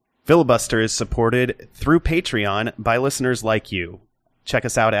Filibuster is supported through Patreon by listeners like you. Check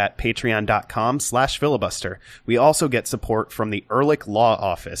us out at patreon.com/filibuster. We also get support from the Ehrlich Law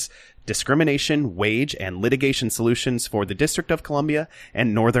Office, discrimination, wage, and litigation solutions for the District of Columbia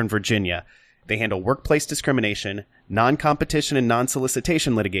and Northern Virginia. They handle workplace discrimination, non-competition and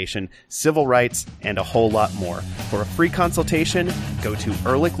non-solicitation litigation, civil rights, and a whole lot more. For a free consultation, go to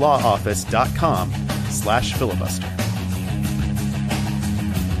ehrlichlawoffice.com/filibuster.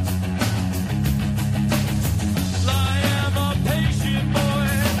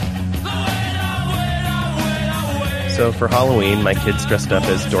 So for Halloween, my kids dressed up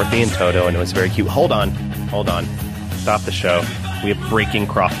as Dorothy and Toto, and it was very cute. Hold on. Stop the show. We have breaking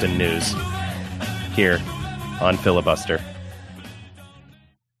Crofton news here on Filibuster.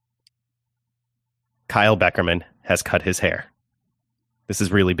 Kyle Beckerman has cut his hair. This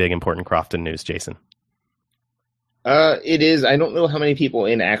is really big, important Crofton news, Jason. It is. I don't know how many people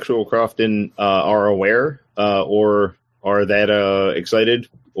in actual Crofton are aware or are that excited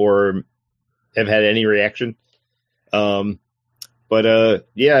or have had any reaction.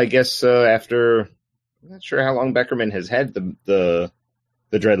 Yeah, I guess after, I'm not sure how long Beckerman has had the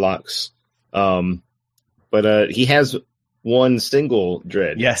dreadlocks. He has one single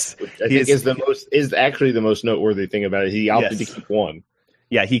dread. Yes. Which I think is actually the most noteworthy thing about it. He opted to keep one.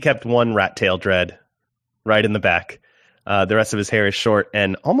 Yeah, he kept one rat tail dread right in the back. The rest of his hair is short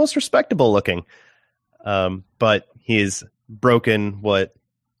and almost respectable looking. But he has broken what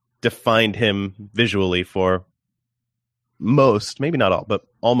defined him visually for most, maybe not all, but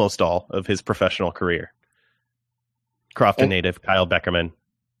almost all of his professional career. Crofton native Kyle Beckerman.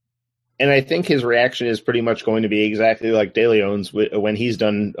 And I think his reaction is pretty much going to be exactly like De Leon's when he's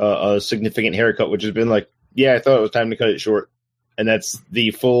done a significant haircut, which has been like, yeah, I thought it was time to cut it short. And that's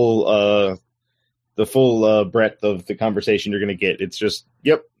the full breadth of the conversation you're going to get. It's just,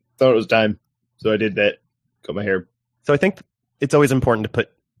 yep, thought it was time. So I did that, cut my hair. So I think it's always important to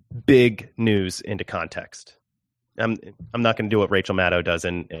put big news into context. I'm not going to do what Rachel Maddow does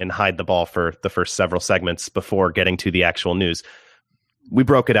and hide the ball for the first several segments before getting to the actual news. We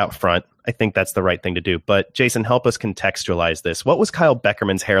broke it out front. I think that's the right thing to do. But Jason, help us contextualize this. What was Kyle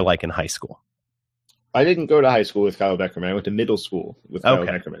Beckerman's hair like in high school? I didn't go to high school with Kyle Beckerman. I went to middle school with Kyle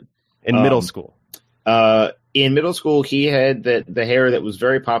Beckerman. In middle school? In middle school, he had the hair that was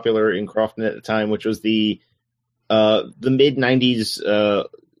very popular in Crofton at the time, which was the mid-'90s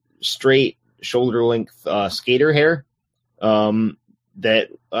straight shoulder-length skater hair that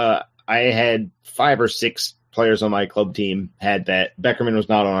I had 5 or 6 players on my club team had that. Beckerman was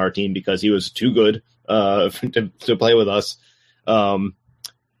not on our team because he was too good to play with us. But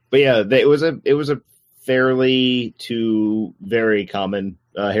yeah, it was a fairly to very common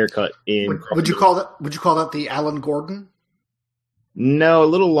haircut in. Would you call that the Alan Gordon? No, a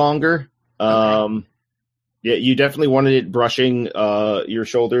little longer. Okay. Yeah, you definitely wanted it brushing your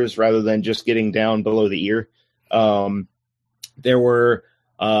shoulders rather than just getting down below the ear. There were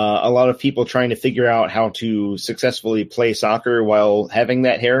a lot of people trying to figure out how to successfully play soccer while having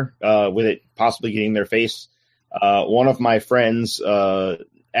that hair, with it possibly getting their face. One of my friends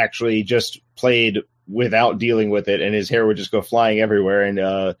actually just played without dealing with it, and his hair would just go flying everywhere.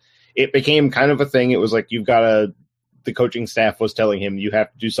 And it became kind of a thing. It was like the coaching staff was telling him, you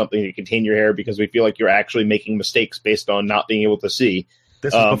have to do something to contain your hair because we feel like you're actually making mistakes based on not being able to see.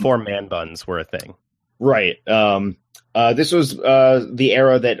 This was before man buns were a thing. Right. This was the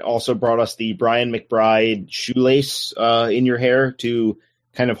era that also brought us the Brian McBride shoelace in your hair to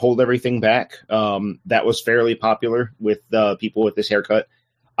kind of hold everything back. That was fairly popular with people with this haircut.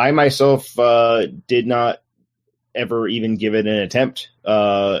 I myself did not ever even give it an attempt.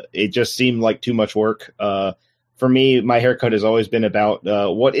 It just seemed like too much work. For me, my haircut has always been about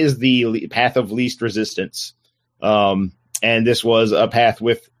what is the path of least resistance. And this was a path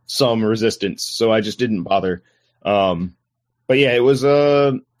with some resistance, so I just didn't bother. But yeah, it was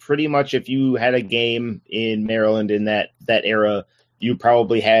pretty much if you had a game in Maryland in that era, you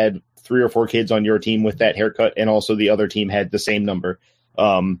probably had 3 or 4 kids on your team with that haircut, and also the other team had the same number,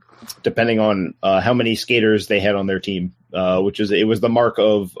 depending on how many skaters they had on their team, it was the mark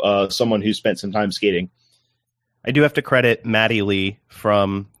of someone who spent some time skating. I do have to credit Maddie Lee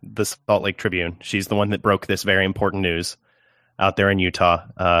from the Salt Lake Tribune. She's the one that broke this very important news out there in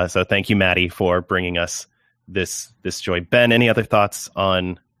Utah. So thank you, Maddie, for bringing us this joy. Ben, any other thoughts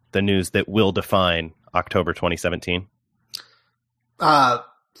on the news that will define October 2017?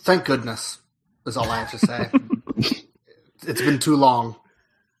 Thank goodness is all I have to say. It's been too long.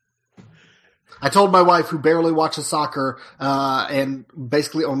 I told my wife, who barely watches soccer and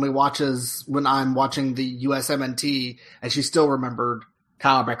basically only watches when I'm watching the USMNT, and she still remembered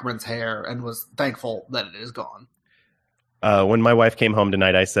Kyle Beckerman's hair and was thankful that it is gone. When my wife came home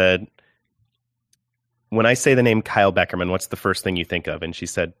tonight, I said, when I say the name Kyle Beckerman, what's the first thing you think of? And she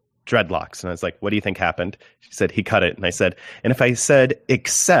said, dreadlocks. And I was like, what do you think happened? She said, he cut it. And I said, and if I said,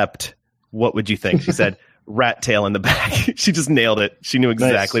 except, what would you think? She said, rat tail in the back. She just nailed it. She knew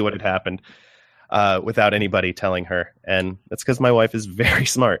exactly what had happened without anybody telling her. And that's because my wife is very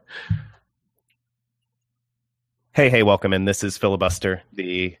smart. Hey, welcome in. This is Filibuster,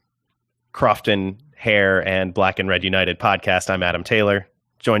 the Crofton Hair and Black and Red United podcast. I'm Adam Taylor,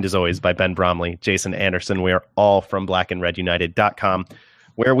 joined as always by Ben Bromley, Jason Anderson. We are all from blackandredunited.com,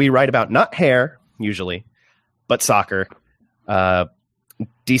 where we write about not hair, usually, but soccer.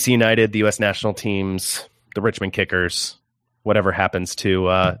 DC United, the U.S. national teams, the Richmond Kickers, whatever happens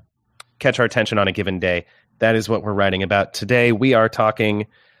to catch our attention on a given day. That is what we're writing about today. We are talking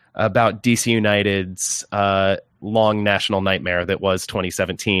about DC United's long national nightmare that was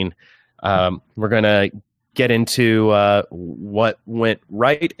 2017. We're going to get into what went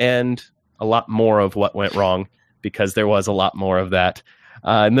right and a lot more of what went wrong, because there was a lot more of that.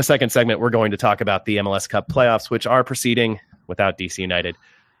 In the second segment, we're going to talk about the MLS Cup playoffs, which are proceeding without DC United,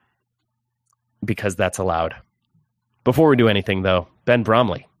 because that's allowed. Before we do anything, though, Ben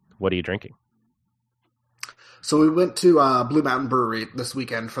Bromley, what are you drinking? So we went to Blue Mountain Brewery this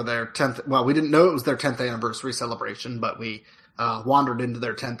weekend for their 10th. Well, we didn't know it was their 10th anniversary celebration, but we wandered into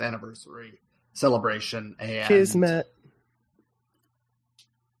their 10th anniversary celebration. And Kismet.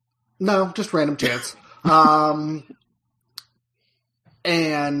 No, just random chance.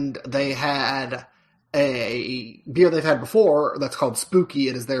 And they had a beer they've had before that's called Spooky.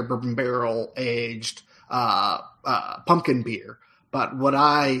 It is their bourbon barrel aged pumpkin beer. But what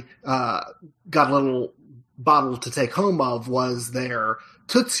I got a little bottle to take home of was their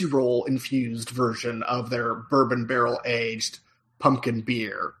Tootsie Roll infused version of their bourbon barrel aged pumpkin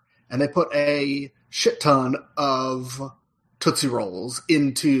beer. And they put a shit ton of Tootsie Rolls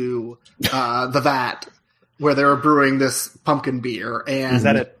into the vat where they were brewing this pumpkin beer. And is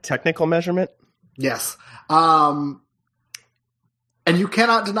that a technical measurement? Yes. And you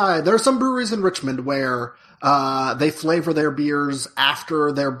cannot deny, there are some breweries in Richmond where they flavor their beers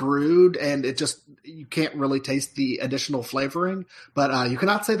after they're brewed, and it just, you can't really taste the additional flavoring. But you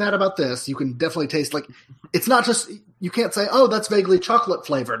cannot say that about this. You can definitely taste, like, it's not just, you can't say, oh, that's vaguely chocolate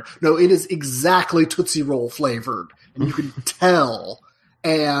flavored. No, it is exactly Tootsie Roll flavored. And you can tell.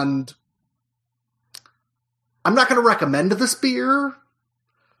 And I'm not going to recommend this beer,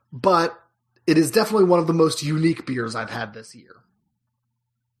 but it is definitely one of the most unique beers I've had this year.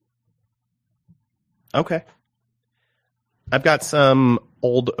 Okay. I've got some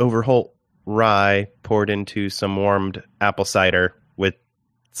old Overholt rye poured into some warmed apple cider with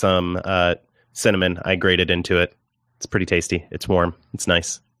some cinnamon. I grated into it. It's pretty tasty. It's warm. It's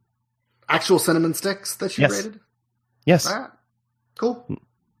nice. Actual cinnamon sticks that you grated? Yes. All right. Cool.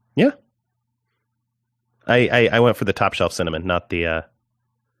 Yeah. I went for the top shelf cinnamon, not the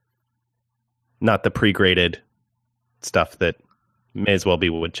pre-grated stuff that may as well be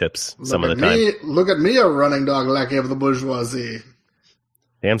wood chips some of the time. Look at me, a running dog lackey of the bourgeoisie.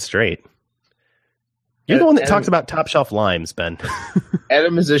 Damn straight. You're the one that talks about top shelf limes, Ben.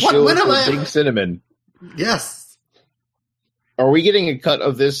 Adam is a shill for Big Cinnamon. Yes. Are we getting a cut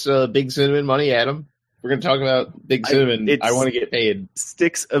of this Big Cinnamon money, Adam? We're going to talk about Big Cinnamon. I want to get paid.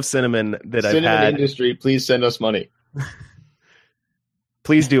 Sticks of cinnamon that I've had. Cinnamon industry, please send us money.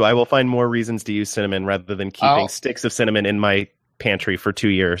 Please do. I will find more reasons to use cinnamon rather than keeping sticks of cinnamon in my pantry for 2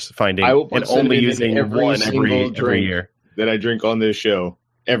 years, finding and only using one every year that I drink on this show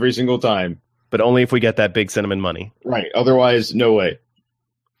every single time. But only if we get that Big Cinnamon money. Right. Otherwise, no way.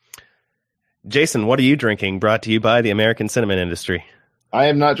 Jason, what are you drinking? Brought to you by the American cinnamon industry. I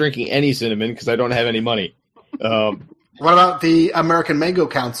am not drinking any cinnamon because I don't have any money. What about the American Mango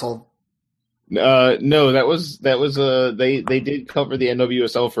Council? No, that was they did cover the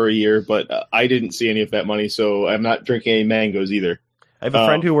NWSL for a year, but I didn't see any of that money, so I'm not drinking any mangoes either. I have a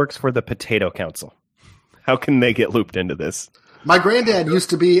friend who works for the Potato Council. How can they get looped into this? My granddad used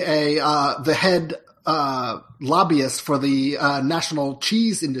to be the head lobbyist for the national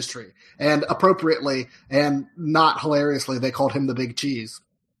cheese industry, and appropriately and not hilariously, they called him the Big Cheese.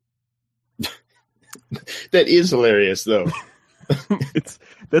 That is hilarious, though.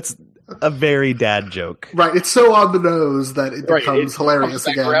 That's a very dad joke, right? It's so on the nose that it becomes hilarious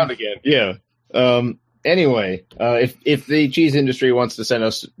again. Around again, yeah. Anyway, if the cheese industry wants to send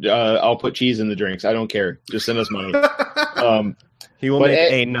us, I'll put cheese in the drinks. I don't care. Just send us money. He will make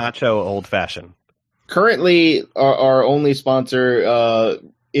a nacho old fashioned. Currently, our only sponsor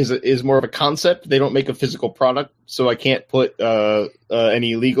is more of a concept. They don't make a physical product, so I can't put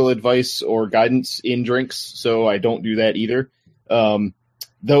any legal advice or guidance in drinks, so I don't do that either.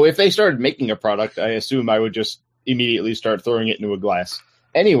 Though if they started making a product, I assume I would just immediately start throwing it into a glass.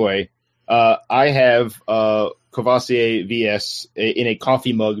 Anyway, I have Courvoisier VS in a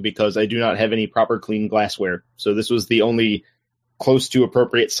coffee mug because I do not have any proper clean glassware. So this was the only close to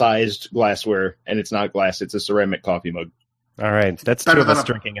appropriate sized glassware, and it's not glass, it's a ceramic coffee mug. All right, that's Better two of than us a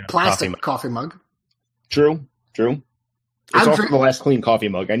drinking in a plastic coffee mug. True. It's also the last clean coffee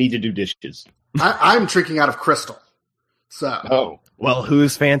mug. I need to do dishes. I'm drinking out of crystal. So, Oh, Well,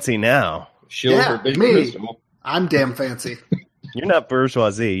 who's fancy now? shill Yeah, for big me. crystal. I'm damn fancy. You're not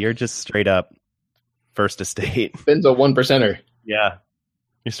bourgeoisie. You're just straight up first estate. Ben's a 1%er. Yeah.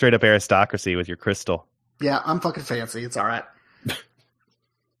 You're straight up aristocracy with your crystal. Yeah, I'm fucking fancy. It's all right.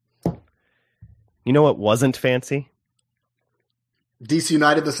 You know what wasn't fancy? DC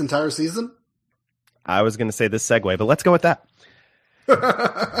United this entire season? I was going to say this segue, but let's go with that.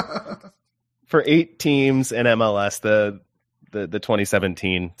 For 8 teams in MLS, the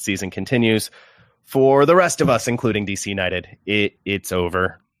 2017 season continues. For the rest of us, including DC United, it's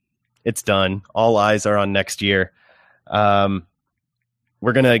over. It's done. All eyes are on next year. We're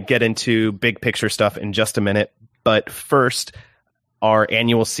going to get into big picture stuff in just a minute. But first, our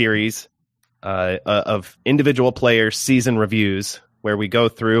annual series of individual player season reviews, where we go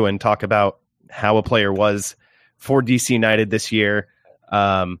through and talk about how a player was for DC United this year,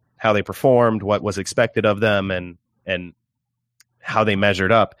 how they performed, what was expected of them, and how they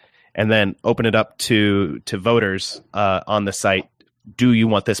measured up, and then open it up to voters on the site. Do you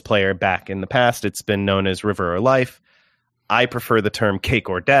want this player back? In the past, it's been known as River or Life. I prefer the term Cake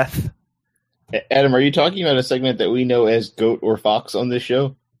or Death. Adam, are you talking about a segment that we know as Goat or Fox on this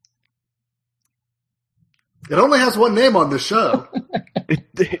show? It only has one name on this show.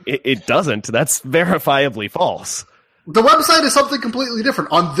 It doesn't. That's verifiably false. The website is something completely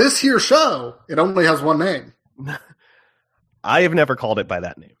different. On this here show, it only has one name. I have never called it by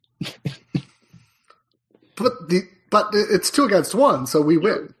that name. But it's 2 against 1, so we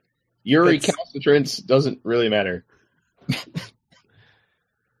win. Your It's- recalcitrance doesn't really matter.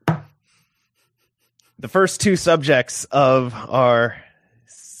 The first 2 subjects of our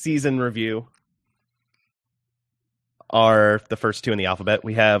season review are the first 2 in the alphabet.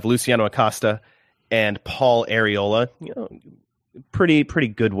 We have Luciano Acosta and Paul Arriola. You know, pretty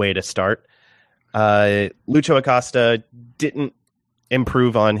good way to start. Lucho Acosta didn't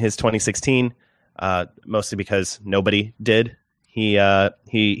improve on his 2016, mostly because nobody did. He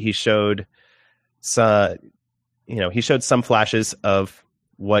showed some flashes of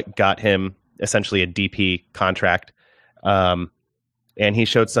what got him essentially a DP contract, and he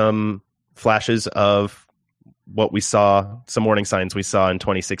showed some flashes of what we saw, some warning signs we saw in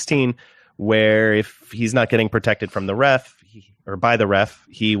 2016, where if he's not getting protected from the ref or by the ref,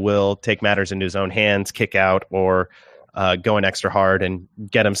 he will take matters into his own hands, kick out, or go in extra hard and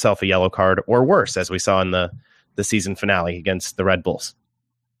get himself a yellow card, or worse, as we saw in the season finale against the Red Bulls.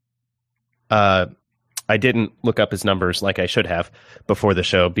 I didn't look up his numbers like I should have before the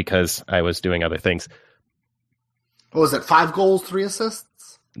show because I was doing other things. What was it? 5 goals, 3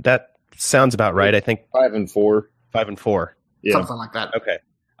 assists? That sounds about right. I think 5 and 4. 5 and 4. Yeah. Something like that. Okay.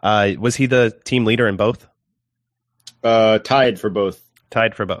 Was he the team leader in both? Tied for both.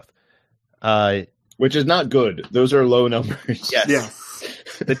 Tied for both. Which is not good. Those are low numbers. Yes. Yes.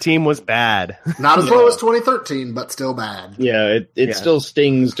 The team was bad. Not as low as 2013, but still bad. Yeah, it still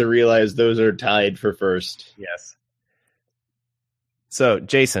stings to realize those are tied for first. Yes. So,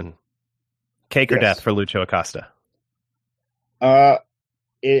 Jason, cake or Yes. death for Lucho Acosta? I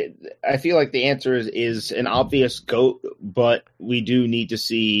feel like the answer is an obvious GOAT, but we do need to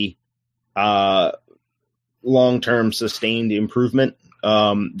see long-term sustained improvement.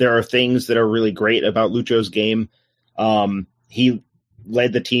 There are things that are really great about Lucho's game. He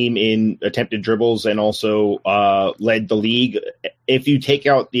led the team in attempted dribbles and also led the league. If you take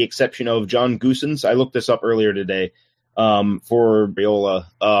out the exception of John Goossens, I looked this up earlier today for Biola,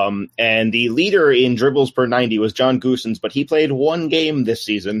 and the leader in dribbles per 90 was John Goossens, but he played 1 game this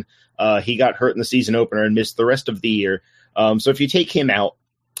season. He got hurt in the season opener and missed the rest of the year. So if you take him out,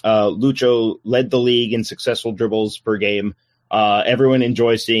 Lucho led the league in successful dribbles per game. Everyone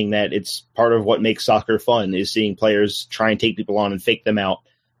enjoys seeing that. It's part of what makes soccer fun, is seeing players try and take people on and fake them out.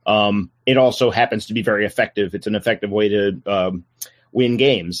 It also happens to be very effective. It's an effective way to win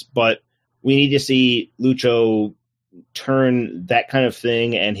games. But we need to see Lucho turn that kind of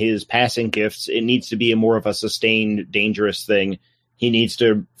thing and his passing gifts. It needs to be more of a sustained, dangerous thing. He needs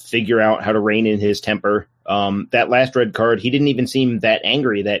to figure out how to rein in his temper. That last red card, he didn't even seem that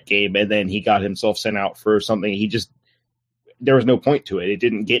angry that game, and then he got himself sent out for something. There was no point to it. It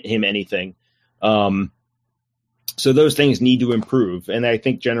didn't get him anything. So those things need to improve, and I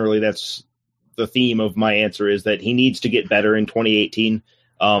think generally that's the theme of my answer, is that he needs to get better in 2018.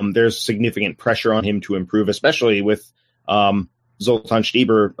 There's significant pressure on him to improve, especially with Zoltan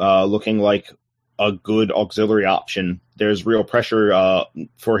Stieber looking like a good auxiliary option. There's real pressure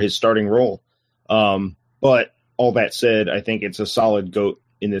for his starting role. But all that said, I think it's a solid GOAT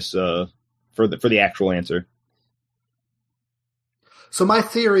in this for the actual answer. So my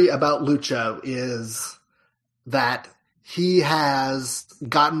theory about Lucho is that he has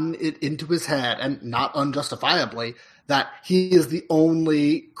gotten it into his head, and not unjustifiably, that he is the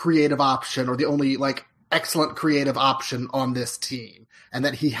only creative option, or the only excellent creative option on this team, and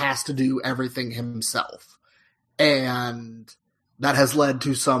that he has to do everything himself. And that has led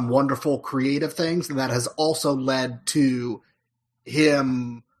to some wonderful creative things, and that has also led to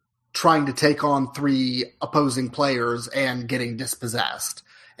him trying to take on 3 opposing players and getting dispossessed.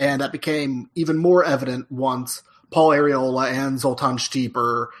 And that became even more evident once Paul Arriola and Zoltan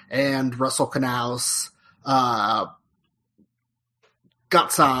Stieber and Russell Knaus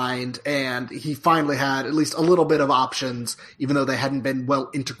got signed, and he finally had at least a little bit of options, even though they hadn't been well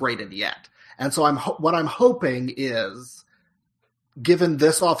integrated yet. And so what I'm hoping is, given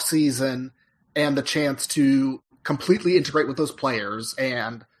this offseason and the chance to completely integrate with those players,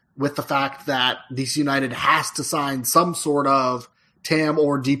 and with the fact that DC United has to sign some sort of TAM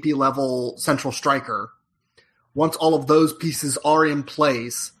or DP level central striker, once all of those pieces are in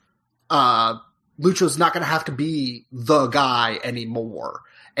place, Lucho's not going to have to be the guy anymore.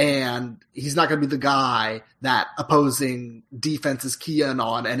 And he's not going to be the guy that opposing defenses key in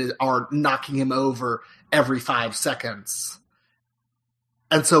on and are knocking him over every 5 seconds.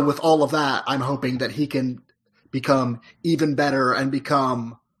 And so with all of that, I'm hoping that he can become even better and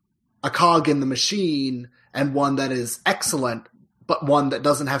become a cog in the machine, and one that is excellent, but one that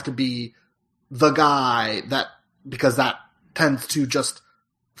doesn't have to be the guy because that tends to just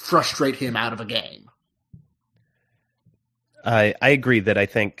frustrate him out of a game. I agree that I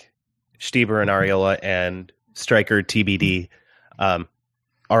think Stieber and Arriola and striker TBD are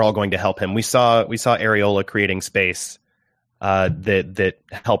all going to help him. We saw Arriola creating space that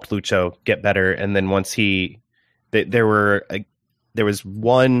helped Lucho get better, and then once there was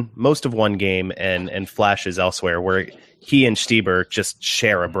most of one game and flashes elsewhere where he and Stieber just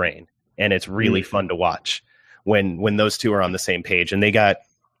share a brain, and it's really fun to watch when those two are on the same page. And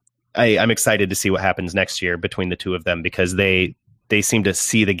I'm excited to see what happens next year between the two of them, because they seem to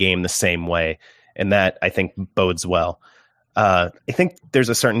see the game the same way, and that I think bodes well. I think there's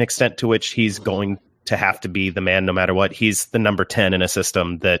a certain extent to which he's going to have to be the man no matter what. He's the number 10 in a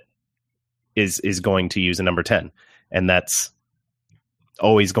system that is going to use a number 10, and that's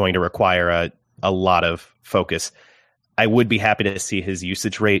always going to require a lot of focus. I would be happy to see his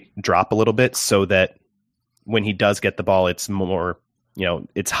usage rate drop a little bit, so that when he does get the ball, it's more,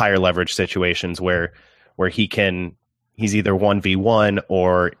 it's higher leverage situations where he's either 1v1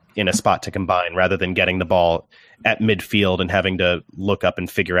 or in a spot to combine, rather than getting the ball at midfield and having to look up and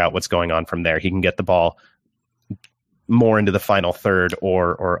figure out what's going on from there. He can get the ball more into the final third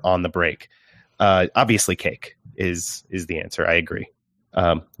or on the break. Obviously Cake is the answer. I agree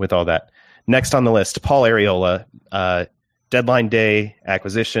with all that. Next on the list, Paul Arriola, deadline day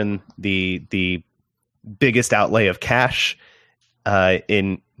acquisition, the biggest outlay of cash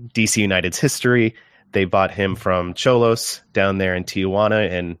in DC United's history. They bought him from Xolos down there in Tijuana,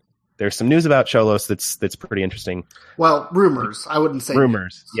 and there's some news about Xolos that's pretty interesting. Well, rumors. I wouldn't say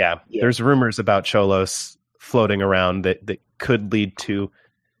rumors. Yeah. There's rumors about Xolos floating around that could lead to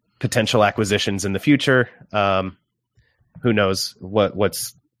potential acquisitions in the future. Who knows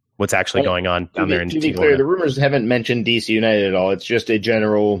what's actually going on down there in Tijuana. To be clear, the rumors haven't mentioned DC United at all. It's just a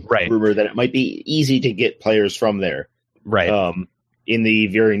general rumor that it might be easy to get players from there. Right. In the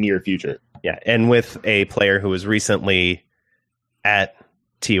very near future. Yeah. And with a player who was recently at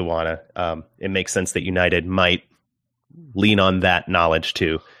Tijuana, it makes sense that United might lean on that knowledge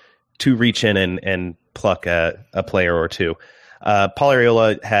to reach in and pluck a player or two. Paul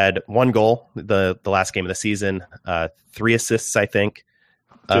Arriola had 1 goal the last game of the season, 3 assists, I think.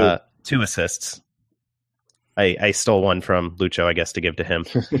 2 assists. I stole one from Lucho, I guess, to give to him.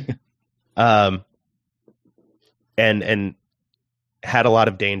 And had a lot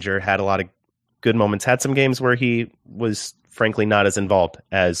of danger, had a lot of good moments, had some games where he was frankly not as involved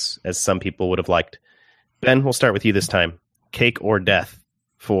as some people would have liked. Ben, we'll start with you this time. Cake or death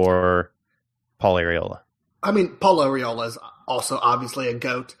for Paul Arriola? I mean, Paul Arriola is also obviously a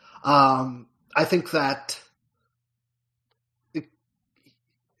GOAT. I think that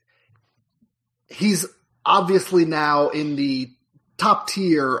he's obviously now in the top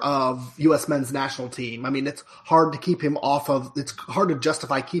tier of U.S. men's national team. I mean, it's hard to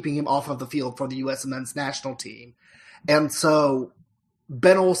justify keeping him off of the field for the U.S. men's national team. And so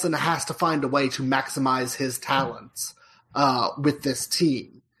Ben Olsen has to find a way to maximize his talents with this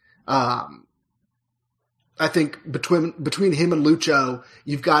team. I think between him and Lucho,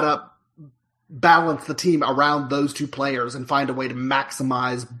 you've got to balance the team around those two players and find a way to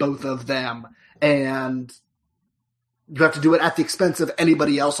maximize both of them. And you have to do it at the expense of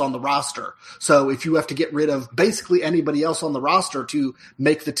anybody else on the roster. So if you have to get rid of basically anybody else on the roster to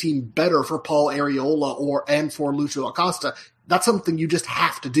make the team better for Paul Arriola and for Lucho Acosta, that's something you just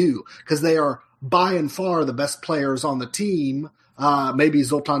have to do because they are by and far the best players on the team. Maybe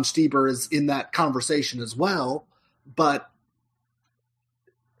Zoltan Stieber is in that conversation as well. But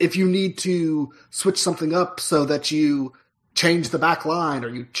if you need to switch something up so that you change the back line or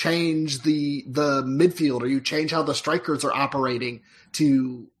you change the midfield or you change how the strikers are operating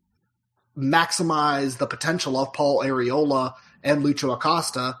to maximize the potential of Paul Arriola and Lucho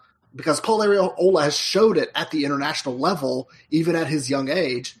Acosta, because Paul Arriola has showed it at the international level, even at his young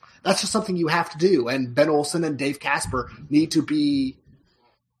age, that's just something you have to do. And Ben Olsen and Dave Casper need to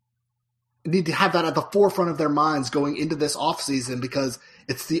have that at the forefront of their minds going into this offseason, because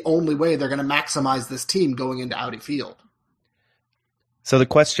it's the only way they're going to maximize this team going into Audi Field. So the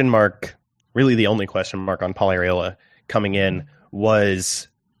question mark, really the only question mark on Paul Arriola coming in was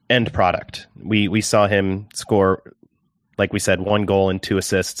end product. We saw him score, like we said, 1 goal and 2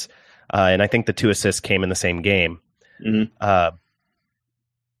 assists. And I think the 2 assists came in the same game. Mm-hmm.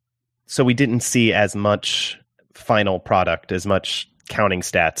 So we didn't see as much final product, as much counting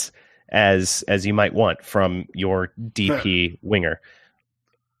stats as you might want from your DP winger.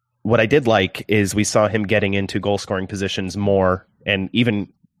 What I did like is we saw him getting into goal scoring positions more and even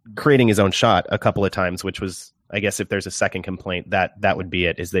creating his own shot a couple of times, which was, I guess, if there's a second complaint, that would be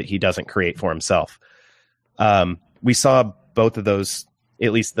it, is that he doesn't create for himself. We saw both of those,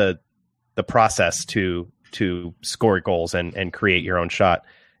 at least the process to score goals and create your own shot,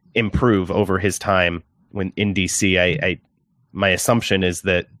 improve over his time when in DC. My assumption is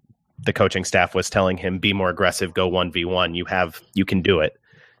that the coaching staff was telling him, be more aggressive, go 1v1. You can do it.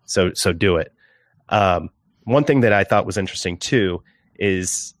 So do it. One thing that I thought was interesting too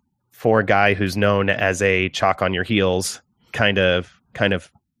is for a guy who's known as a chalk on your heels kind of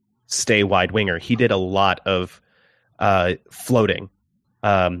stay wide winger, he did a lot of floating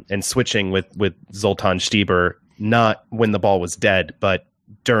and switching with Zoltan Stieber, not when the ball was dead, but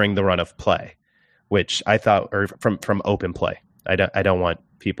during the run of play, which I thought, or from open play. I don't want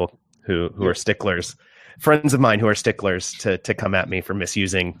people who are sticklers, friends of mine who are sticklers, to come at me for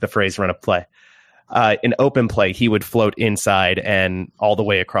misusing the phrase run of play. In open play, he would float inside and all the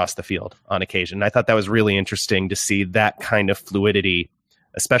way across the field on occasion. I thought that was really interesting to see that kind of fluidity,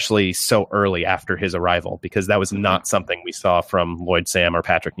 especially so early after his arrival, because that was not something we saw from Lloyd Sam or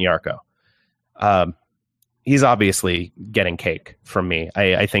Patrick Nyarko. He's obviously getting cake from me.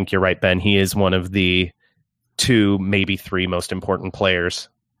 I think you're right, Ben. He is one of the 2, maybe 3 most important players,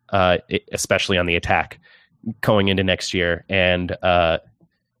 especially on the attack, going into next year. And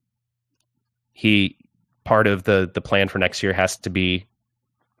part of the plan for next year has to be,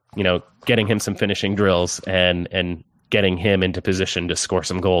 getting him some finishing drills and getting him into position to score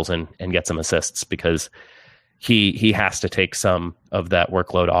some goals and get some assists, because he has to take some of that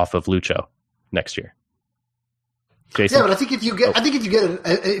workload off of Lucho next year. Jason? Yeah, but I think if you get a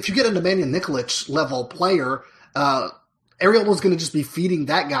Nemanja Nikolic level player, Arriola's going to just be feeding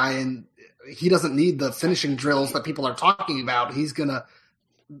that guy, and he doesn't need the finishing drills that people are talking about. It's going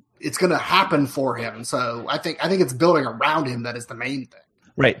to happen for him. So I think it's building around him that is the main thing.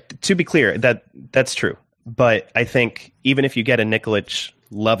 Right. To be clear, that's true. But I think even if you get a Nikolic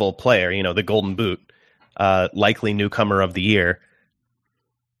level player, the Golden Boot, likely newcomer of the year,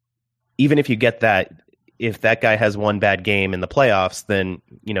 even if you get that, if that guy has one bad game in the playoffs, then,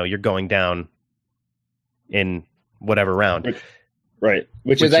 you're going down in whatever round. Right.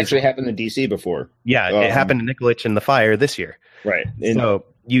 Which has actually happened in DC before. Yeah. It happened to Nikolic in the Fire this year. Right. So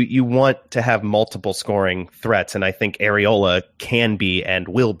you want to have multiple scoring threats. And I think Arriola can be and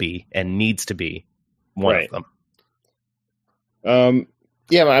will be and needs to be one of them.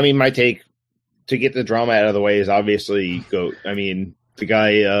 Yeah. I mean, my take to get the drama out of the way is obviously GOAT. I mean, the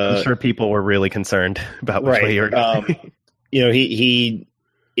guy, I'm sure people were really concerned about which way you're going. He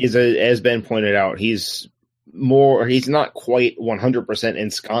is, as Ben pointed out, he's not quite 100%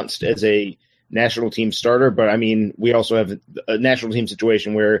 ensconced as a national team starter, but I mean, we also have a national team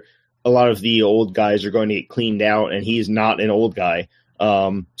situation where a lot of the old guys are going to get cleaned out, and he's not an old guy.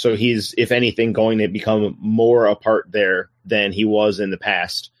 So he's, if anything, going to become more a part there than he was in the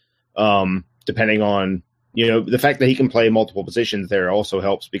past. Depending on, the fact that he can play multiple positions there also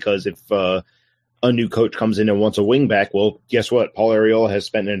helps, because if a new coach comes in and wants a wingback, well, guess what? Paul Arriola has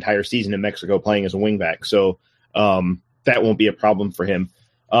spent an entire season in Mexico playing as a wingback. So that won't be a problem for him.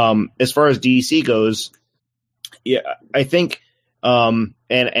 As far as DC goes, yeah, I think, and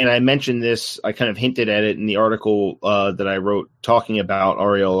I mentioned this, I kind of hinted at it in the article that I wrote talking about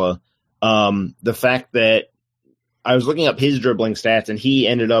Arriola, the fact that I was looking up his dribbling stats, and he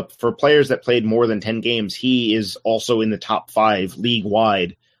ended up, for players that played more than 10 games, he is also in the top 5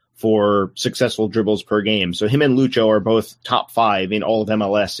 league-wide for successful dribbles per game. So him and Lucho are both top 5 in all of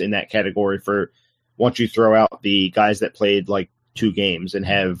MLS in that category for once you throw out the guys that played like 2 games and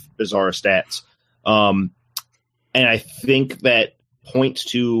have bizarre stats. And I think that points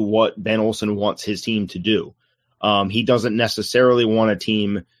to what Ben Olsen wants his team to do. He doesn't necessarily want a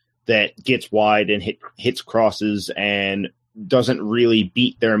team that gets wide and hits crosses and doesn't really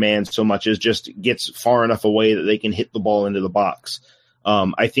beat their man so much as just gets far enough away that they can hit the ball into the box.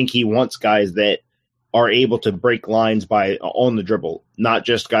 I think he wants guys that are able to break lines on the dribble, not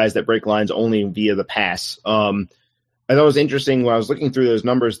just guys that break lines only via the pass. I thought it was interesting when I was looking through those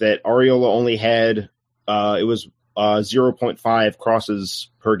numbers that Arriola only had, 0.5 crosses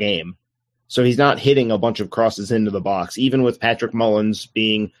per game. So he's not hitting a bunch of crosses into the box, even with Patrick Mullins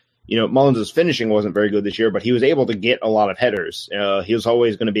being, Mullins' finishing wasn't very good this year, but he was able to get a lot of headers. He was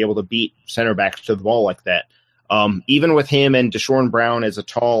always going to be able to beat center backs to the ball like that. Even with him and Deshaun Brown as a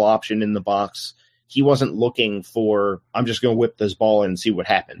tall option in the box, he wasn't looking for, I'm just going to whip this ball and see what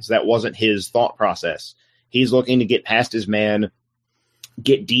happens. That wasn't his thought process. He's looking to get past his man,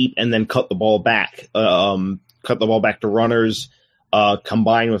 get deep, and then cut the ball back. Cut the ball back to runners,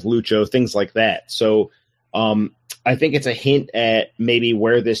 combine with Lucho, things like that. So I think it's a hint at maybe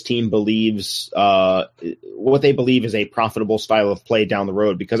where this team believes, what they believe is a profitable style of play down the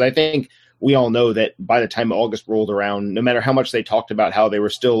road. Because I think we all know that by the time August rolled around, no matter how much they talked about how they were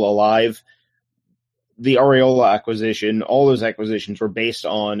still alive, the Arriola acquisition, all those acquisitions were based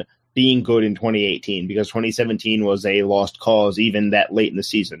on being good in 2018, because 2017 was a lost cause even that late in the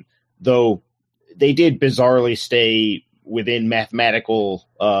season. Though they did bizarrely stay within mathematical,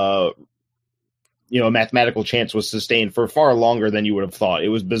 a mathematical chance was sustained for far longer than you would have thought. It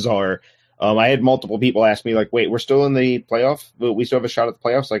was bizarre. I had multiple people ask me, like, wait, we're still in the playoff? We still have a shot at the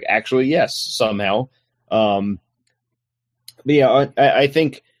playoffs? Like, actually, yes, somehow. But yeah, I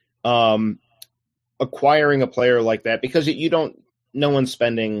think acquiring a player like that, because no one's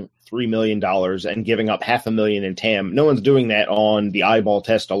spending $3 million and giving up $500,000 in TAM. No one's doing that on the eyeball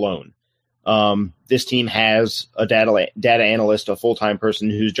test alone. This team has a data analyst, a full-time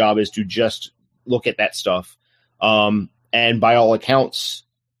person whose job is to just look at that stuff. And by all accounts,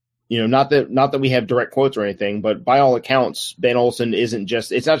 not that we have direct quotes or anything, but by all accounts, Ben Olsen it's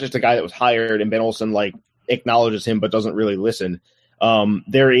not just a guy that was hired and Ben Olsen acknowledges him, but doesn't really listen.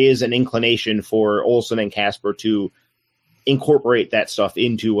 There is an inclination for Olsen and Casper to incorporate that stuff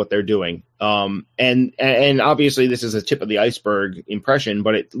into what they're doing. And obviously this is a tip of the iceberg impression,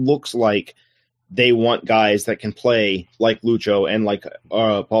 but it looks like they want guys that can play like Lucho and like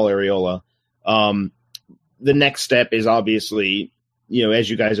Paul Arriola. The next step is obviously, as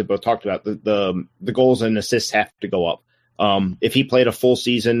you guys have both talked about, the goals and assists have to go up. If he played a full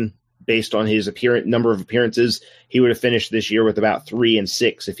season based on his number of appearances, he would have finished this year with about 3 and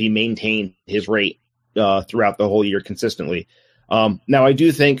 6 if he maintained his rate throughout the whole year consistently. Now, I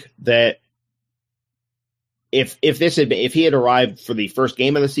do think that if he had arrived for the first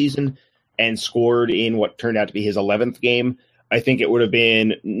game of the season and scored in what turned out to be his 11th game, I think it would have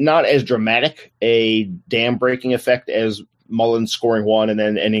been not as dramatic a dam-breaking effect as Mullins scoring 1 and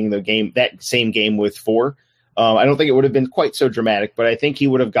then ending that same game with 4. I don't think it would have been quite so dramatic, but I think he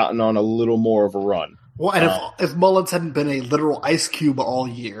would have gotten on a little more of a run. Well, and if Mullins hadn't been a literal ice cube all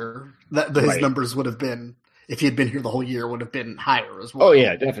year, his numbers would have been, if he had been here the whole year, would have been higher as well. Oh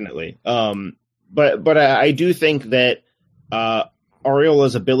yeah, definitely. But I do think that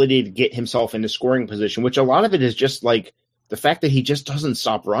Arriola's ability to get himself into scoring position, which a lot of it is just like the fact that he just doesn't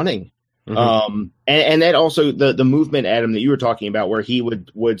stop running. Mm-hmm. And that also the movement, Adam, that you were talking about, where he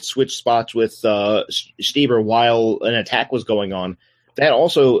would switch spots with Stieber while an attack was going on. That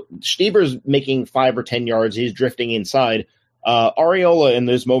also, Stieber's making 5 or 10 yards. He's drifting inside. Arriola in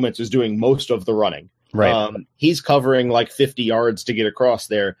those moments is doing most of the running. Right. He's covering like 50 yards to get across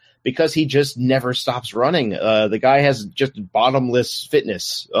there because he just never stops running. The guy has just bottomless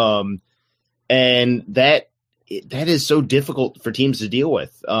fitness. And that that is so difficult for teams to deal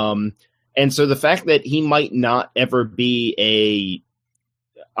with. And so the fact that he might not ever be a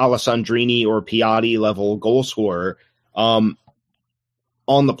Alessandrini or Piatti level goal scorer, on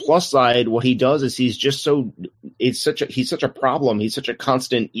the plus side, what he does is he's such a problem. He's such a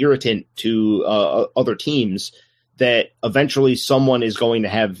constant irritant to other teams that eventually someone is going to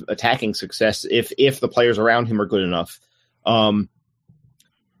have attacking success if the players around him are good enough.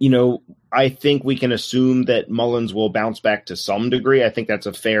 I think we can assume that Mullins will bounce back to some degree. I think that's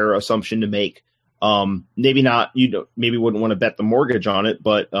a fair assumption to make. Maybe not, maybe wouldn't want to bet the mortgage on it,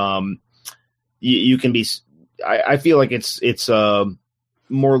 but you can be. I feel like it's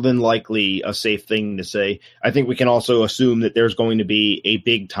more than likely a safe thing to say. I think we can also assume that there's going to be a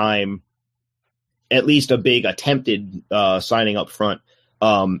big time, at least a big attempted signing up front.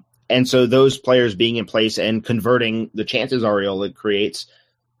 And so those players being in place and converting the chances Arriola creates,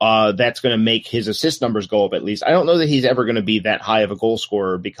 that's going to make his assist numbers go up at least. I don't know that he's ever going to be that high of a goal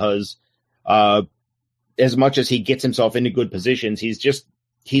scorer because as much as he gets himself into good positions,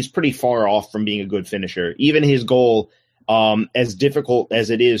 he's pretty far off from being a good finisher. Even his goal, as difficult as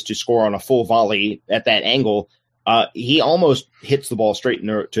it is to score on a full volley at that angle, he almost hits the ball straight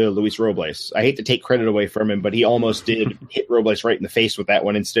to Luis Robles. I hate to take credit away from him, but he almost did hit Robles right in the face with that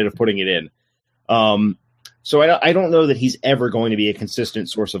one instead of putting it in. So I don't know that he's ever going to be a consistent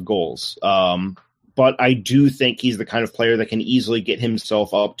source of goals. But I do think he's the kind of player that can easily get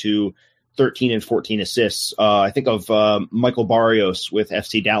himself up to 13 and 14 assists. I think of Michael Barrios with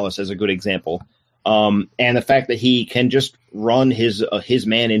FC Dallas as a good example. And the fact that he can just run his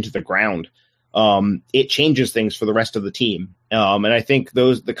man into the ground, it changes things for the rest of the team. And I think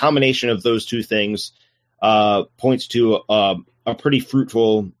the combination of those two things points to a pretty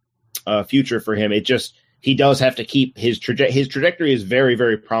fruitful future for him. He does have to keep his trajectory is very,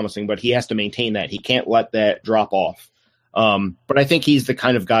 very promising, but he has to maintain that. He can't let that drop off. But I think he's the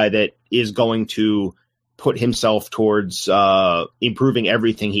kind of guy that is going to put himself towards improving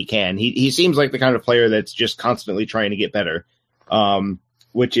everything he can. He seems like the kind of player that's just constantly trying to get better,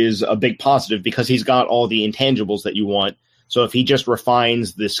 which is a big positive because he's got all the intangibles that you want. So if he just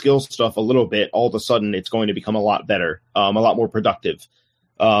refines the skill stuff a little bit, all of a sudden it's going to become a lot better, a lot more productive.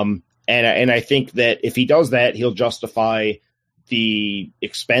 And I think that if he does that, he'll justify the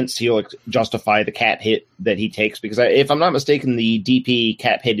expense. He'll justify the cap hit that he takes because if I'm not mistaken, the DP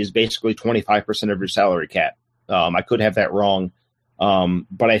cap hit is basically 25% of your salary cap. I could have that wrong,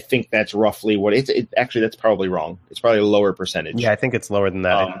 but I think that's roughly what actually, that's probably wrong. It's probably a lower percentage. Yeah, I think it's lower than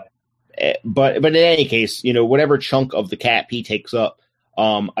that. But in any case, whatever chunk of the cap he takes up,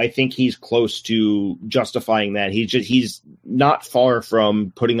 I think he's close to justifying that. He's not far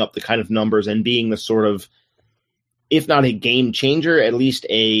from putting up the kind of numbers and being the sort of, if not a game changer, at least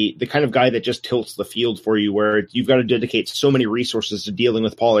the kind of guy that just tilts the field for you, where you've got to dedicate so many resources to dealing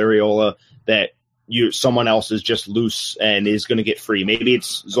with Paul Arriola that someone else is just loose and is going to get free. Maybe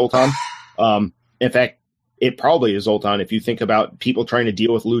it's Zoltan. In fact, it probably is Zoltan. If you think about people trying to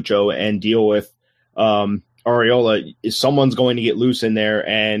deal with Lucho and deal with Arriola, someone's going to get loose in there,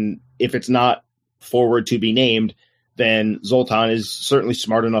 and if it's not forward to be named, then Zoltan is certainly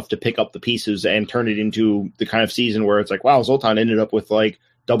smart enough to pick up the pieces and turn it into the kind of season where it's like, wow, Zoltan ended up with like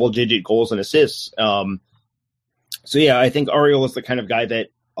double-digit goals and assists. So yeah, I think Arriola is the kind of guy that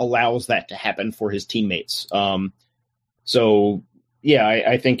allows that to happen for his teammates. So yeah,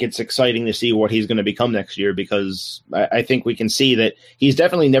 I think it's exciting to see what he's going to become next year because I think we can see that he's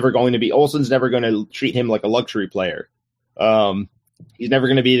definitely never going to be, Olsen's never going to treat him like a luxury player. He's never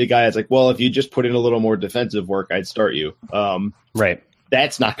going to be the guy that's like, well, if you just put in a little more defensive work, I'd start you. Right.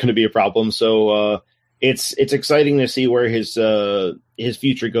 That's not going to be a problem. So it's exciting to see where his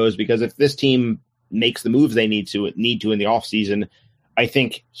future goes because if this team makes the moves they need to in the offseason, I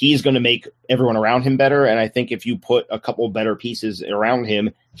think he's going to make everyone around him better. And I think if you put a couple better pieces around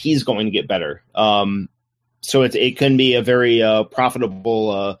him, he's going to get better. So it can be a very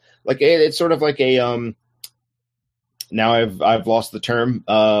profitable, it's sort of like a, now I've lost the term.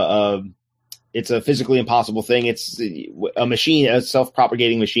 It's a physically impossible thing. It's a machine, a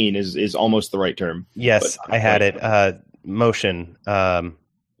self-propagating machine is almost the right term. Yes, I had it. Motion.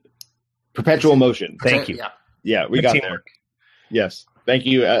 Perpetual motion. Thank you. Yeah, we got there. Yes. Thank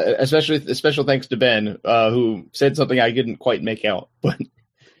you. Especially special thanks to Ben, who said something I didn't quite make out, but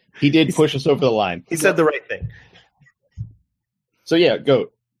he did push us over the line. He said the right thing. So yeah,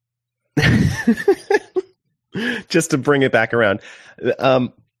 GOAT. Just to bring it back around.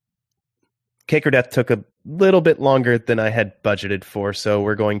 Cake or Death took a little bit longer than I had budgeted for, so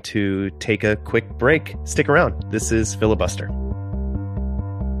we're going to take a quick break. Stick around. This is Filibuster.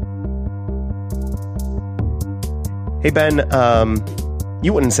 Hey, Ben,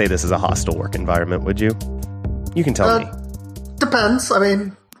 you wouldn't say this is a hostile work environment, would you? You can tell me. Depends. I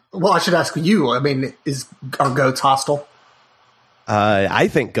mean, well, I should ask you. I mean, are goats hostile? I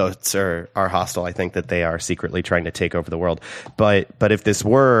think goats are hostile. I think that they are secretly trying to take over the world. But if this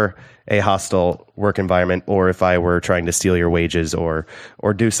were a hostile work environment, or if I were trying to steal your wages or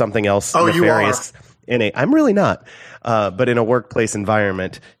do something else nefarious I'm really not. But in a workplace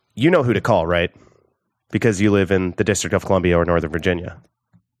environment, you know who to call, right? Because you live in the District of Columbia or Northern Virginia.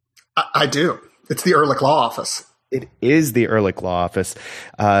 I do. It's the Ehrlich Law Office. It is the Ehrlich Law Office.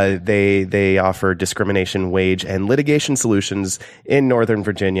 They offer discrimination, wage, and litigation solutions in Northern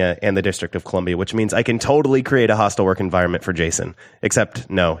Virginia and the District of Columbia, which means I can totally create a hostile work environment for Jason. Except,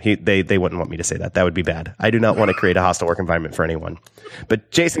 no, they wouldn't want me to say that. That would be bad. I do not want to create a hostile work environment for anyone.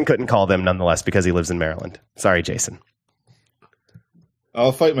 But Jason couldn't call them nonetheless because he lives in Maryland. Sorry, Jason.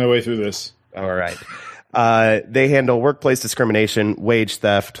 I'll fight my way through this. All right. They handle workplace discrimination, wage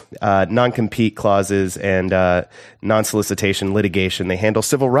theft, non-compete clauses, and non-solicitation litigation. They handle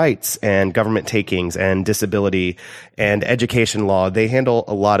civil rights and government takings and disability and education law. They handle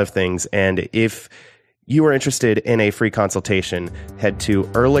a lot of things. And if you are interested in a free consultation, head to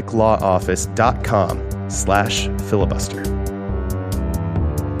ehrlichlawoffice.com/filibuster.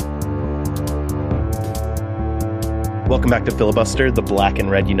 Welcome back to Filibuster, the Black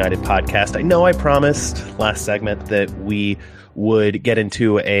and Red United podcast. I know I promised last segment that we would get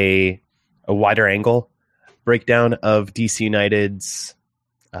into a wider angle breakdown of DC United's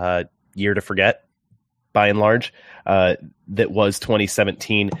year to forget, by and large, that was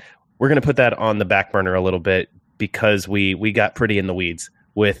 2017. We're going to put that on the back burner a little bit because we got pretty in the weeds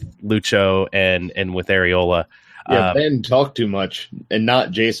with Lucho and with Arriola. Yeah, Ben talked too much, and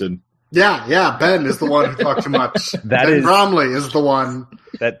not Jason. Yeah, Ben is the one who talked too much. Ben Bromley is the one.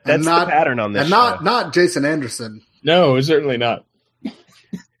 That's the pattern on this and show. not Jason Anderson. No, certainly not.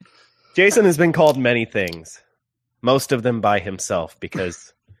 Jason has been called many things, most of them by himself,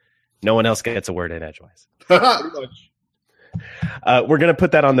 because no one else gets a word in edgewise. We're going to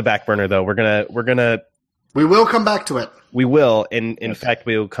put that on the back burner, though. We will come back to it. We will. In fact,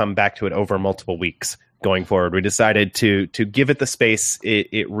 we will come back to it over multiple weeks going forward. We decided to give it the space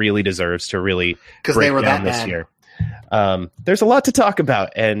it really deserves to really break down this year. There's a lot to talk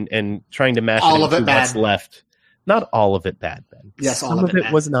about, and trying to mash all it into what's bad. Left. Not all of it bad, Ben. Yes, some of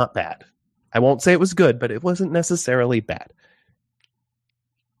it was not bad. I won't say it was good, but it wasn't necessarily bad.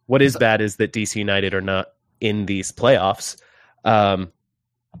 What is bad is that DC United are not in these playoffs. And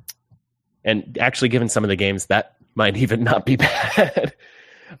actually, given some of the games, that might even not be bad.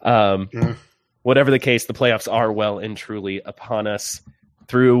 Whatever the case, the playoffs are well and truly upon us.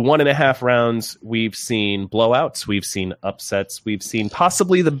 Through 1.5 rounds, we've seen blowouts, we've seen upsets, we've seen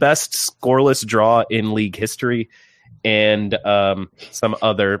possibly the best scoreless draw in league history, and some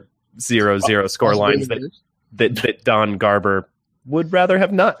other 0-0 score lines that Don Garber would rather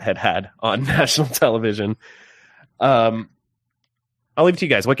have not had on national television. I'll leave it to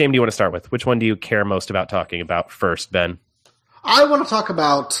you guys. What game do you want to start with? Which one do you care most about talking about first, Ben? I want to talk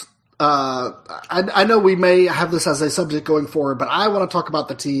about I know we may have this as a subject going forward, but I want to talk about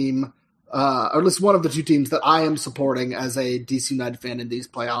the team, or at least one of the two teams that I am supporting as a DC United fan in these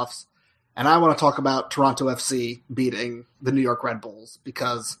playoffs. And I want to talk about Toronto FC beating the New York Red Bulls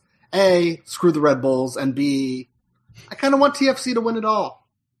because A, screw the Red Bulls, and B, I kind of want TFC to win it all.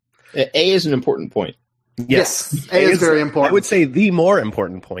 A is an important point. Yes. A is very important. I would say the more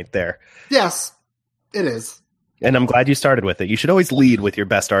important point there. Yes, it is. And I'm glad you started with it. You should always lead with your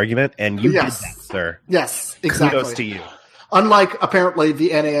best argument, and you did that, sir. Yes, exactly. Kudos to you. Unlike, apparently,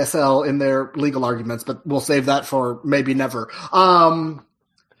 the NASL in their legal arguments, but we'll save that for maybe never. The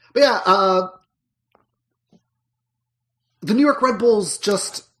New York Red Bulls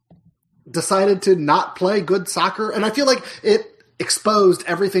just decided to not play good soccer, and I feel like it exposed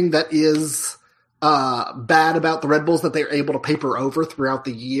everything that is bad about the Red Bulls that they're able to paper over throughout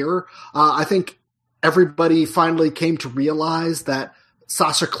the year. I think everybody finally came to realize that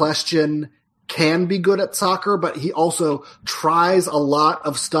Sasha Kljestan can be good at soccer, but he also tries a lot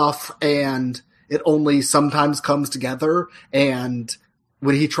of stuff and it only sometimes comes together. And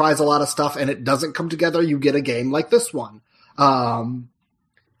when he tries a lot of stuff and it doesn't come together, you get a game like this one.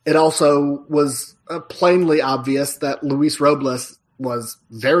 It also was plainly obvious that Luis Robles was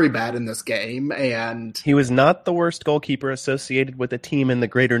very bad in this game. And he was not the worst goalkeeper associated with a team in the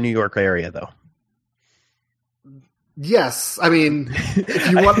greater New York area, though. Yes, I mean, if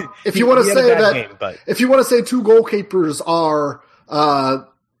you want to say that, if you want to say two goalkeepers are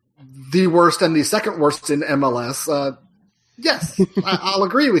the worst and the second worst in MLS, yes, I'll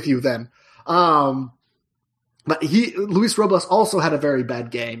agree with you then. But Luis Robles also had a very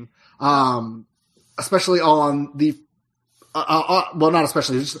bad game, especially on the well, not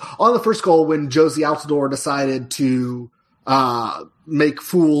especially, just on the first goal when Jozy Altidore decided to make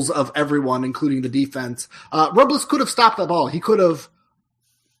fools of everyone, including the defense. Robles could have stopped that ball. He could have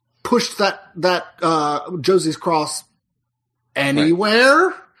pushed that Jozy's cross anywhere,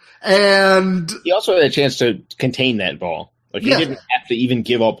 right. And he also had a chance to contain that ball. Like, he didn't have to even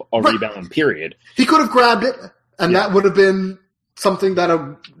give up a rebound, period. He could have grabbed it, and that would have been something that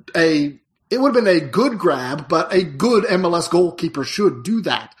it would have been a good grab, but a good MLS goalkeeper should do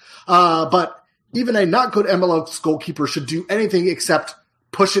that. But even a not good MLS goalkeeper should do anything except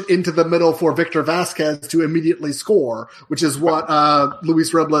push it into the middle for Victor Vasquez to immediately score, which is what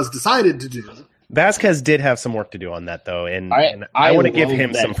Luis Robles decided to do. Vasquez did have some work to do on that, though, and I want to give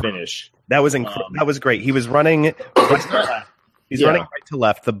him some finish. That was that was great. He was running right to left. He's running right to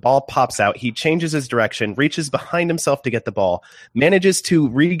left. The ball pops out. He changes his direction, reaches behind himself to get the ball, manages to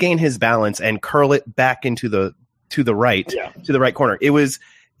regain his balance and curl it back into the right to the right corner. It was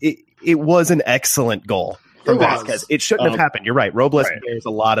an excellent goal from Vasquez. It shouldn't have happened. You're right. Robles bears a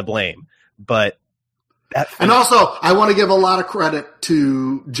lot of blame, but and also I want to give a lot of credit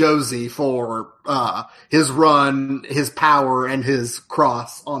to Jozy for his run, his power, and his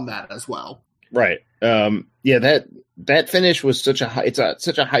cross on that as well. Right. That finish was such a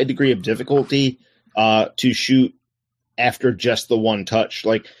high degree of difficulty to shoot after just the one touch.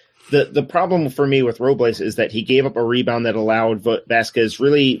 Like, the problem for me with Robles is that he gave up a rebound that allowed Vasquez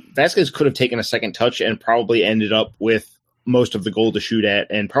could have taken a second touch and probably ended up with most of the goal to shoot at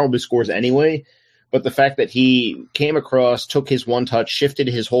and probably scores anyway. But the fact that he came across, took his one touch, shifted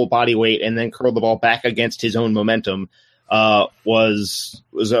his whole body weight, and then curled the ball back against his own momentum was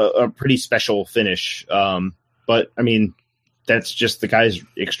a pretty special finish. But I mean, that's just, the guy's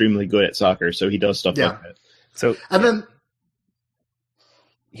extremely good at soccer, so he does stuff like that. So, and then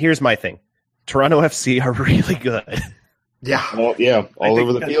here's my thing: Toronto FC are really good. Yeah, all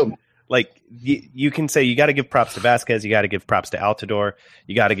over the field. Like, you can say you got to give props to Vasquez, you got to give props to Altidore,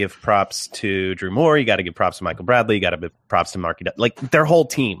 you got to give props to Drew Moore, you got to give props to Michael Bradley, you got to give props to Marky. Like, their whole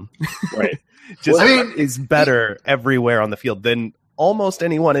team, right? is better everywhere on the field than almost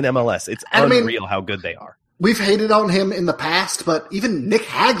anyone in MLS. It's unreal how good they are. We've hated on him in the past, but even Nick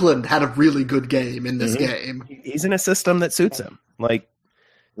Hagland had a really good game in this game. He's in a system that suits him. Like,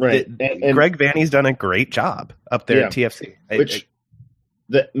 right. And Greg Vanney's done a great job up there at TFC.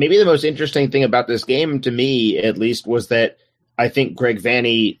 Maybe the most interesting thing about this game, to me at least, was that I think Greg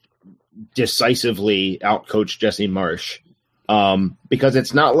Vanney decisively outcoached Jesse Marsch. Because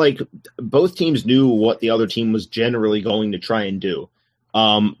it's not like both teams knew what the other team was generally going to try and do.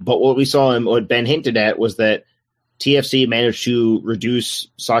 But what we saw and what Ben hinted at was that TFC managed to reduce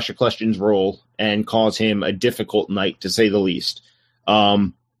Sacha Kljestan's role and cause him a difficult night, to say the least.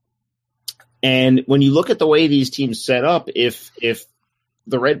 And when you look at the way these teams set up, if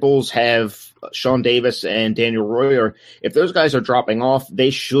the Red Bulls have Sean Davis and Daniel Royer, if those guys are dropping off,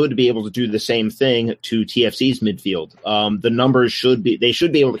 they should be able to do the same thing to TFC's midfield. The numbers should be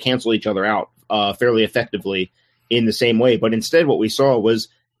able to cancel each other out fairly effectively in the same way. But instead, what we saw was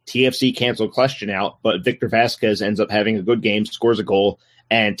TFC canceled Kljestan out, but Victor Vasquez ends up having a good game, scores a goal,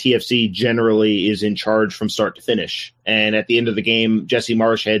 and TFC generally is in charge from start to finish. And at the end of the game, Jesse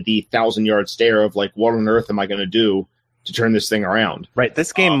Marsch had the 1,000-yard stare of, like, what on earth am I going to do to turn this thing around? Right.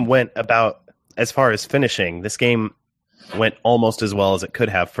 This game went about, as far as finishing, this game went almost as well as it could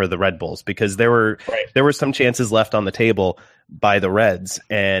have for the Red Bulls, because there were some chances left on the table by the Reds,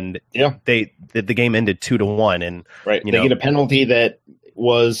 and the game ended 2-1. And they get a penalty that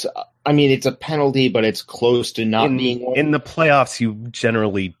was, I mean, it's a penalty, but it's close to not being one. In the playoffs, you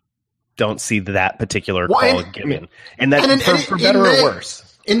generally don't see that particular call given, and that for better or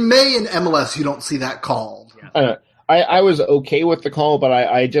worse. In May in MLS, you don't see that called. I was okay with the call, but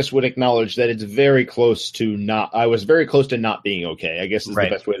I just would acknowledge that it's very close to not. I was very close to not being okay, I guess is the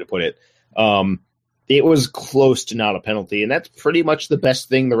best way to put it. It was close to not a penalty, and that's pretty much the best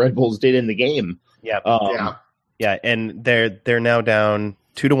thing the Red Bulls did in the game. Yeah, and they're now down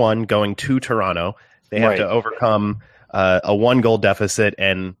 2-1, going to Toronto. They have to overcome a 1-goal deficit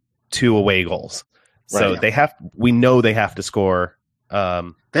and 2 away goals. So we know they have to score.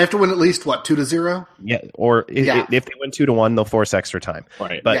 They have to win at least, 2-0? Yeah, or if they win 2-1, they'll force extra time.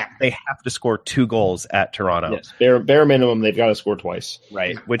 Right. But they have to score 2 goals at Toronto. Yes, bare minimum, they've got to score twice.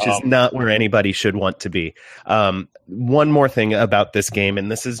 Right, which is not where anybody should want to be. One more thing about this game,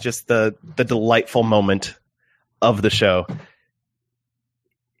 and this is just the delightful moment of the show.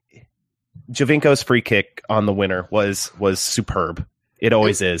 Giovinco's free kick on the winner was superb. It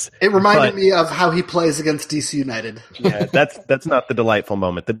always is. It reminded me of how he plays against DC United. Yeah, that's not the delightful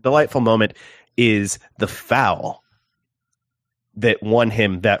moment. The delightful moment is the foul that won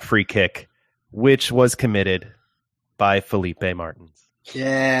him that free kick, which was committed by Felipe Martins.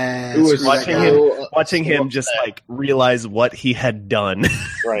 Yeah. Who was Watching him just like realize what he had done.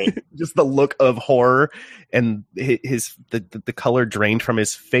 Right. Just the look of horror and the color drained from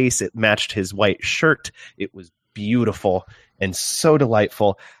his face. It matched his white shirt. It was beautiful and so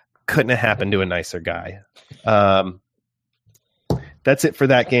delightful. Couldn't have happened to a nicer guy. That's it for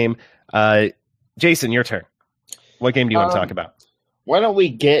that game. Jason, your turn. What game do you want to talk about? Why don't we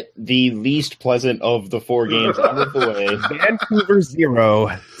get the least pleasant of the four games out of the way? Vancouver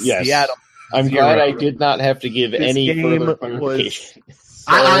 0. Yes. Seattle. I'm 0. glad I did not have to give This any game further clarification.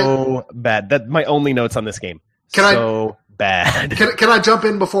 So bad. That's my only notes on this game. Bad. Can I jump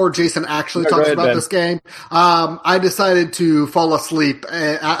in before Jason actually talks ahead, about Ben. this game? I decided to fall asleep.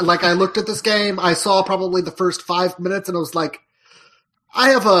 I looked at this game. I saw probably the first 5 minutes, and I was like,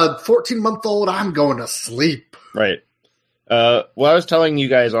 I have a 14-month-old. I'm going to sleep. Right. Well, I was telling you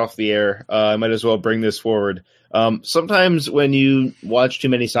guys off the air, I might as well bring this forward. Sometimes when you watch too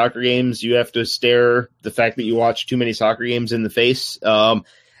many soccer games, you have to stare the fact that you watch too many soccer games in the face.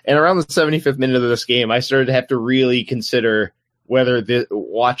 And around the 75th minute of this game, I started to have to really consider whether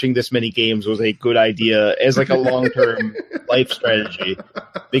watching this many games was a good idea as like a long-term life strategy.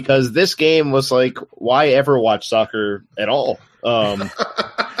 Because this game was like, why ever watch soccer at all? And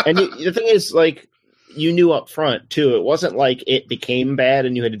the thing is, like, you knew up front, too. It wasn't like it became bad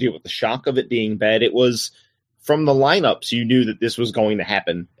and you had to deal with the shock of it being bad. It was from the lineups, you knew that this was going to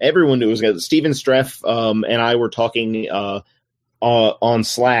happen. Everyone knew it was going to. Steven Streff and I were talking on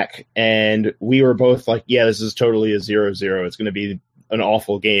Slack, and we were both like, yeah, this is totally a 0-0. It's going to be an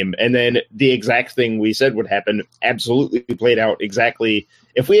awful game. And then the exact thing we said would happen absolutely played out exactly.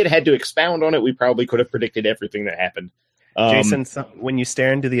 If we had to expound on it, we probably could have predicted everything that happened. Jason, when you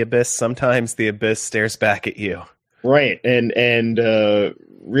stare into the abyss, sometimes the abyss stares back at you. Right, and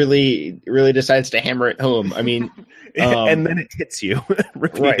really decides to hammer it home. I mean, and then it hits you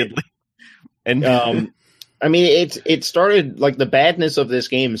repeatedly. Right. And I mean, it started, like, the badness of this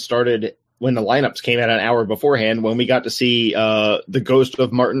game started when the lineups came out an hour beforehand, when we got to see the ghost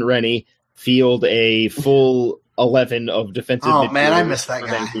of Martin Rennie field a full 11 of defensive. Oh man, I miss that guy.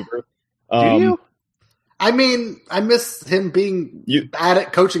 Vancouver. do you? I mean, I miss him being bad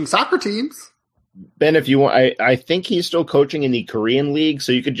at coaching soccer teams. Ben, if you want, I think he's still coaching in the Korean League,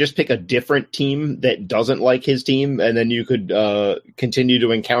 so you could just pick a different team that doesn't like his team, and then you could continue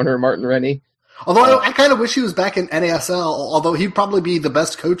to encounter Martin Rennie. Although I kind of wish he was back in NASL, although he'd probably be the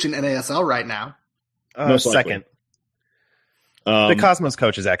best coach in NASL right now. Most likely. Second. The Cosmos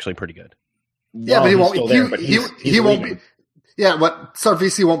coach is actually pretty good. Yeah, but he won't. He won't leaving. be. Yeah,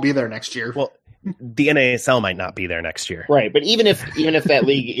 VC won't be there next year. Well, the NASL might not be there next year. Right, but even if that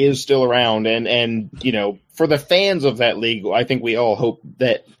league is still around, and you know, for the fans of that league, I think we all hope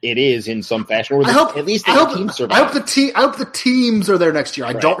that it is in some fashion. Or at least the teams survive. I hope the teams are there next year.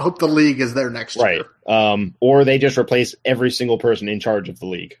 I don't hope the league is there next year. Right. Or they just replace every single person in charge of the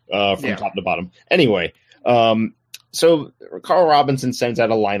league from top to bottom. Anyway, so Carl Robinson sends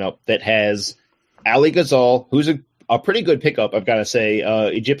out a lineup that has Ali Ghazal, who's a pretty good pickup, I've got to say,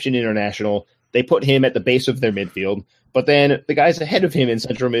 Egyptian international. They put him at the base of their midfield. But then the guys ahead of him in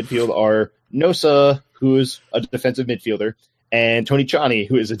central midfield are Nosa, who is a defensive midfielder, and Tony Chani,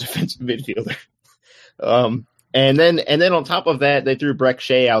 who is a defensive midfielder. And then on top of that, they threw Breck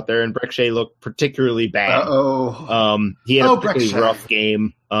Shea out there, and Breck Shea looked particularly bad. He had a particularly rough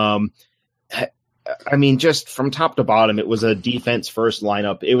game. I mean, just from top to bottom, it was a defense-first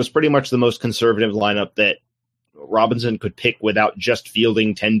lineup. It was pretty much the most conservative lineup that Robinson could pick without just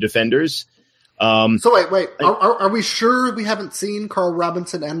fielding 10 defenders. So wait. Are we sure we haven't seen Carl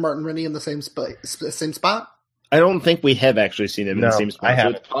Robinson and Martin Rennie in the same spot? I don't think we have actually seen them in the same spot. So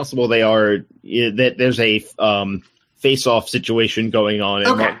it's possible they are, that there's a face-off situation going on,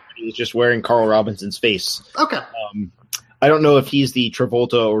 and Martin Rennie is just wearing Carl Robinson's face. Okay. I don't know if he's the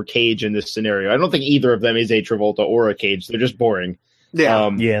Travolta or Cage in this scenario. I don't think either of them is a Travolta or a Cage. They're just boring.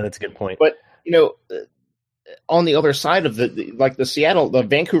 Yeah. Yeah, that's a good point. But, you know, on the other side of the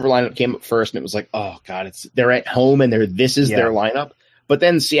Vancouver lineup came up first, and it was like, oh god, they're at home and this is their lineup. But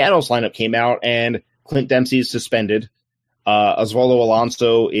then Seattle's lineup came out, and Clint Dempsey is suspended. Osvaldo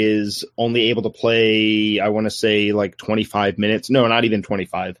Alonso is only able to play, I want to say, like 25 minutes. No, not even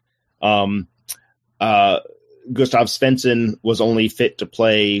 25. Gustav Svensson was only fit to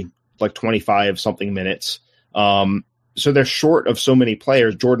play like 25 something minutes. So they're short of so many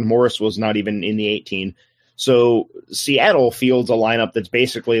players. Jordan Morris was not even in the 18. So Seattle fields a lineup that's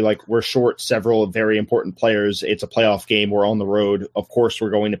basically like, we're short several very important players. It's a playoff game. We're on the road. Of course,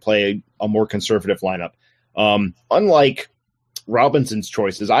 we're going to play a more conservative lineup. Unlike Robinson's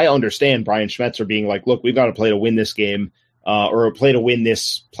choices, I understand Brian Schmetzer being like, look, we've got to play to win this game or play to win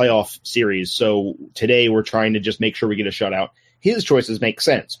this playoff series. So today we're trying to just make sure we get a shutout. His choices make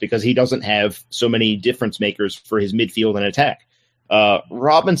sense because he doesn't have so many difference makers for his midfield and attack.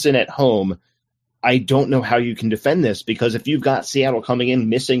 Robinson at home, I don't know how you can defend this, because if you've got Seattle coming in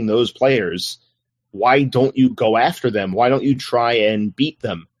missing those players, why don't you go after them? Why don't you try and beat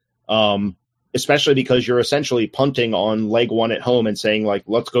them? Especially because you're essentially punting on leg one at home and saying, like,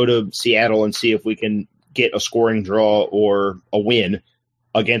 let's go to Seattle and see if we can get a scoring draw or a win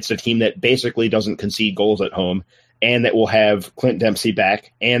against a team that basically doesn't concede goals at home, and that will have Clint Dempsey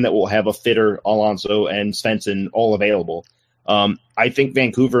back, and that will have a fitter, Alonso and Svensson, all available. I think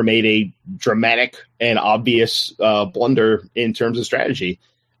Vancouver made a dramatic and obvious blunder in terms of strategy.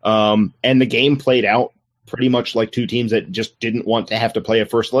 And the game played out pretty much like two teams that just didn't want to have to play a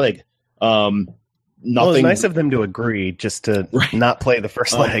first leg. Well, it's nice of them to agree just to not play the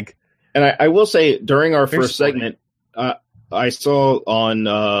first leg. And I will say, during our first segment, I saw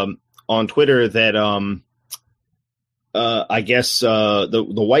on Twitter that I guess the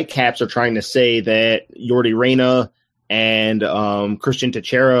Whitecaps are trying to say that Yordi Reyna and Christian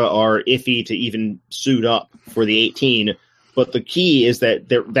Techera are iffy to even suit up for the 18. But the key is that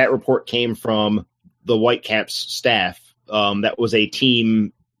that report came from the Whitecaps staff. That was a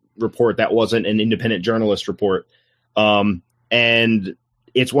team report. That wasn't an independent journalist report. And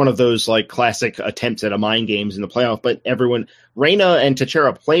it's one of those like classic attempts at a mind games in the playoff. But Reyna and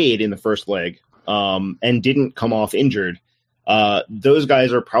Techera played in the first leg and didn't come off injured. Those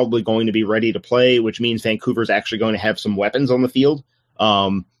guys are probably going to be ready to play, which means Vancouver's actually going to have some weapons on the field,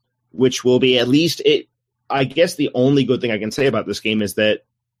 which will be at least it. I guess the only good thing I can say about this game is that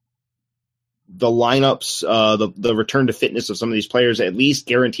the lineups, the return to fitness of some of these players at least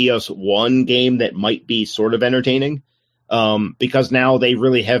guarantee us one game that might be sort of entertaining, because now they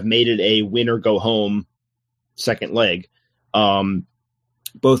really have made it a win or go home second leg.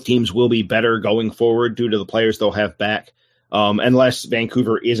 Both teams will be better going forward due to the players they'll have back. Unless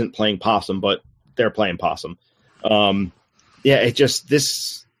Vancouver isn't playing possum, but they're playing possum. It just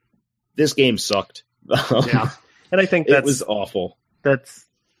this game sucked. Yeah, and I think it was awful.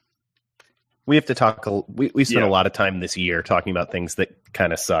 We have to talk. We spent a lot of time this year talking about things that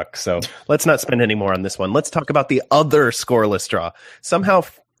kind of suck. So let's not spend any more on this one. Let's talk about the other scoreless draw. Somehow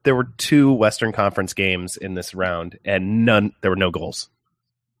there were two Western Conference games in this round, and there were no goals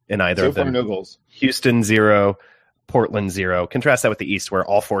in either of them. So far, no goals. Houston 0. Portland 0. Contrast that with the East, where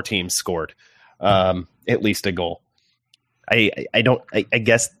all four teams scored at least a goal. I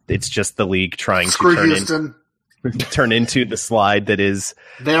guess it's just the league trying to turn into the slide that is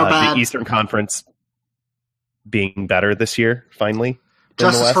the Eastern Conference being better this year. Finally,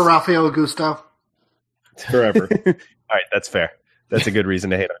 justice for Rafael Augusto. Forever. All right, that's fair. That's a good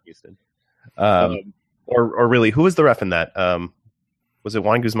reason to hate on Houston. Or really, who was the ref in that? Was it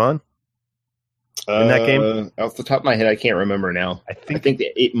Juan Guzman? In that game? Off the top of my head, I can't remember now. I think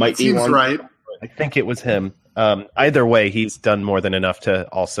it might be seems one. Right. I think it was him. Either way, he's done more than enough to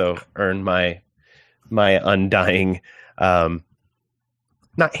also earn my undying, not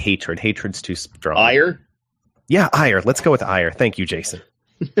hatred. Hatred's too strong. Ire? Yeah, ire. Let's go with ire. Thank you, Jason.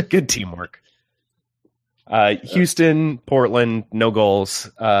 Good teamwork. Houston, Portland, no goals.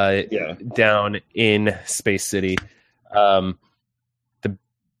 Down in Space City.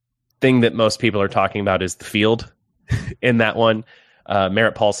 Thing that most people are talking about is the field in that one.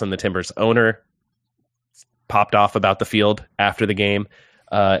 Merritt Paulson, the Timbers owner, popped off about the field after the game.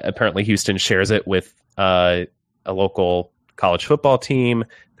 Apparently Houston shares it with a local college football team.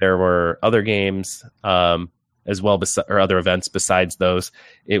 There were other games as well, or other events besides those.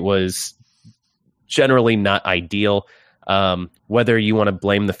 It was generally not ideal. Whether you want to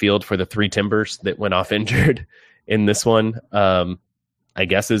blame the field for the 3 Timbers that went off injured in this one, I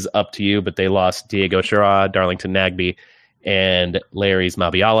guess is up to you, but they lost Diego Chira, Darlington Nagbe, and Larry's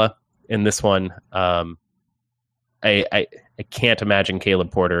Mabiala in this one. I can't imagine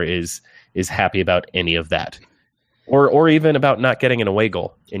Caleb Porter is happy about any of that, or even about not getting an away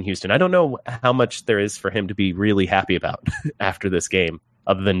goal in Houston. I don't know how much there is for him to be really happy about after this game,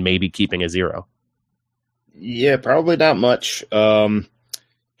 other than maybe keeping a 0. Yeah, probably not much.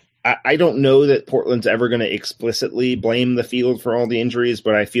 I don't know that Portland's ever going to explicitly blame the field for all the injuries,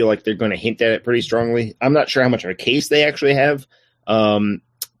 but I feel like they're going to hint at it pretty strongly. I'm not sure how much of a case they actually have.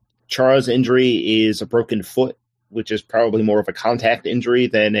 Chara's injury is a broken foot, which is probably more of a contact injury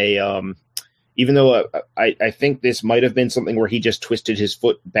than a even though I think this might have been something where he just twisted his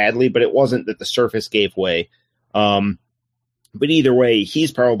foot badly, but it wasn't that the surface gave way. But either way,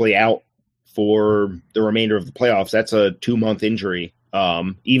 he's probably out for the remainder of the playoffs. That's a 2-month injury.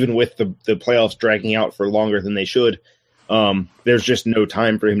 Even with the playoffs dragging out for longer than they should, there's just no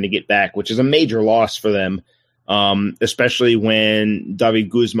time for him to get back, which is a major loss for them, especially when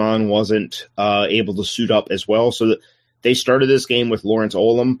David Guzman wasn't able to suit up as well. So they started this game with Lawrence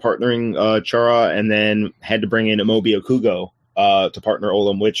Olam partnering Chara, and then had to bring in Amobi Okugo to partner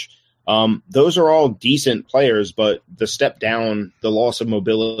Olam, which those are all decent players, but the step down, the loss of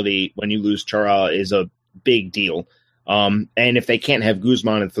mobility when you lose Chara is a big deal. And if they can't have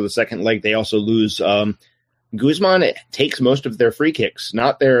Guzman for the second leg, they also lose. Guzman takes most of their free kicks,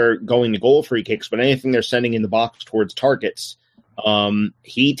 not their going to goal free kicks, but anything they're sending in the box towards targets.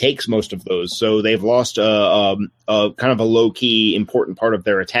 He takes most of those. So they've lost a kind of a low key important part of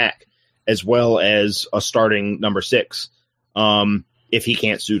their attack, as well as a starting number 6. If he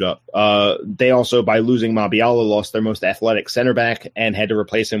can't suit up. They also, by losing Mabiala, lost their most athletic center back and had to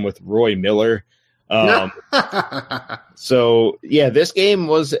replace him with Roy Miller. So, yeah, this game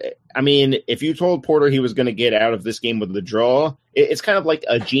was, I mean, if you told Porter he was going to get out of this game with the draw, it's kind of like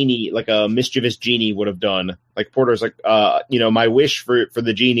a genie, like a mischievous genie would have done. Like Porter's like, my wish for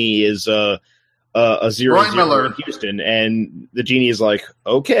the genie is a 0-0 in Houston, and the genie is like,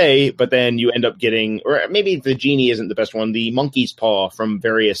 okay, but then you end up getting, or maybe the genie isn't the best one, the monkey's paw from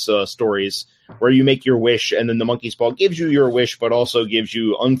various stories, where you make your wish, and then the monkey's paw gives you your wish, but also gives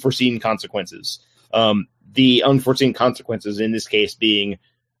you unforeseen consequences. The unforeseen consequences in this case being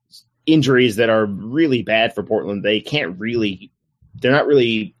injuries that are really bad for Portland. They're not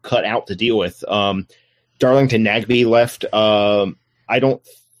really cut out to deal with. Darlington Nagbe left. I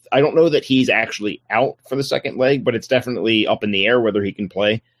don't know that he's actually out for the second leg, but it's definitely up in the air whether he can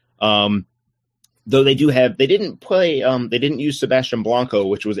play. Though they didn't use Sebastian Blanco,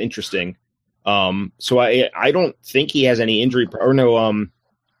 which was interesting. So I don't think he has any injury,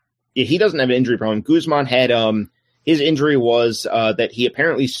 he doesn't have an injury problem. Guzman had, his injury was, that he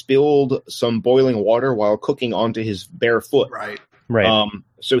apparently spilled some boiling water while cooking onto his bare foot. Right.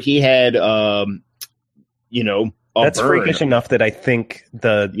 So he had, that's freakish enough that I think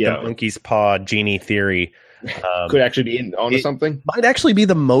the monkey's paw genie theory could actually be onto something. Might actually be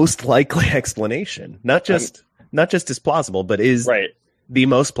the most likely explanation. Not just as plausible, but is the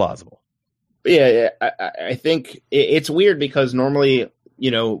most plausible. Yeah, I think it's weird because normally,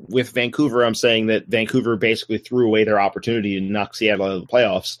 with Vancouver, I'm saying that Vancouver basically threw away their opportunity to knock Seattle out of the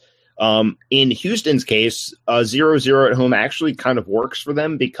playoffs. In Houston's case, 0-0 at home actually kind of works for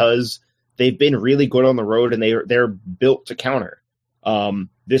them because they've been really good on the road, and they're built to counter.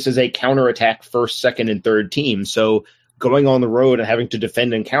 This is a counterattack first, second, and third team. So going on the road and having to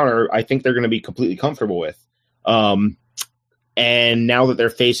defend and counter, I think they're going to be completely comfortable with. And now that they're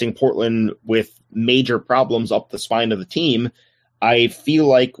facing Portland with major problems up the spine of the team, I feel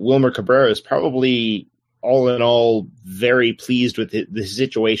like Wilmer Cabrera is probably, all in all, very pleased with the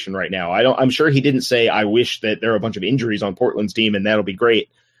situation right now. I'm sure he didn't say, I wish that there are a bunch of injuries on Portland's team and that'll be great.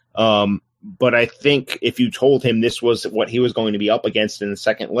 But I think if you told him this was what he was going to be up against in the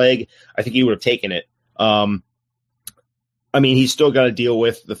second leg, I think he would have taken it. He's still got to deal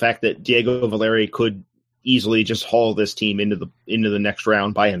with the fact that Diego Valeri could easily just haul this team into the next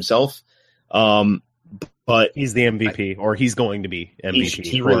round by himself. But he's the MVP, or he's going to be MVP.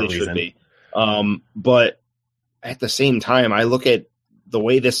 He really should be. But at the same time, I look at the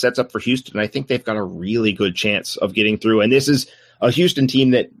way this sets up for Houston. I think they've got a really good chance of getting through. And this is a Houston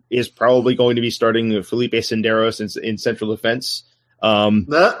team that is probably going to be starting Felipe Senderos in central defense.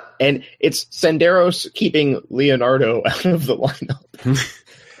 And it's Senderos keeping Leonardo out of the lineup.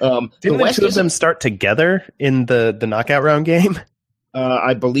 Didn't the two of them start together in the knockout round game?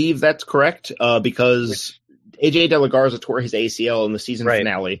 I believe that's correct, because AJ De La Garza tore his ACL in the season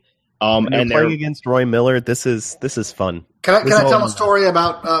finale. And they're playing against Roy Miller. This is fun. Can I tell a story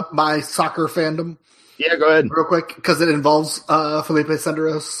about my soccer fandom? Yeah, go ahead. Real quick, because it involves Felipe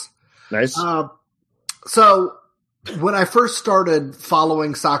Senderos. Nice. So when I first started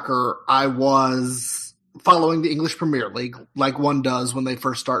following soccer, I was following the English Premier League, like one does when they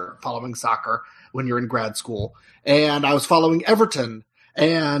first start following soccer when you're in grad school. And I was following Everton.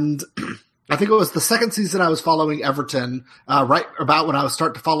 And I think it was the second season I was following Everton, right about when I was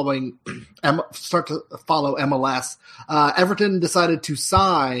start to follow MLS. Everton decided to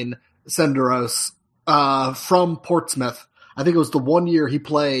sign Senderos from Portsmouth. I think it was the 1 year he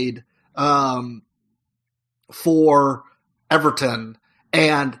played for Everton,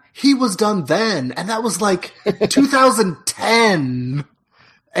 and he was done then, and that was like 2010.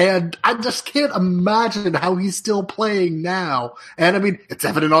 And I just can't imagine how he's still playing now. And I mean, it's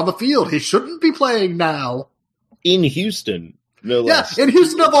evident on the field. He shouldn't be playing now. In Houston, no less. Yeah, in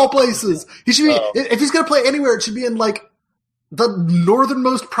Houston of all places. He should be, if he's going to play anywhere, it should be in like the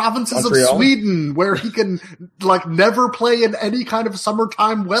northernmost provinces Montreal? of Sweden where he can like never play in any kind of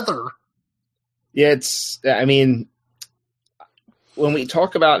summertime weather. Yeah, I mean, when we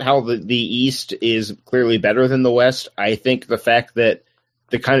talk about how the East is clearly better than the West, I think the fact that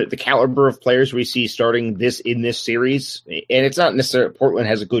the caliber of players we see starting in this series, and it's not necessarily Portland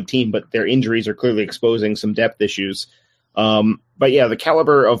has a good team, but their injuries are clearly exposing some depth issues. But yeah, the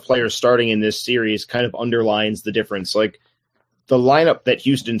caliber of players starting in this series kind of underlines the difference. Like the lineup that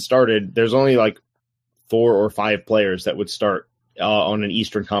Houston started, there's only like 4 or 5 players that would start on an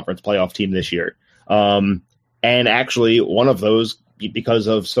Eastern Conference playoff team this year. And actually one of those, because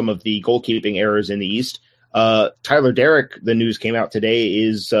of some of the goalkeeping errors in the East, Tyler Derrick, the news came out today,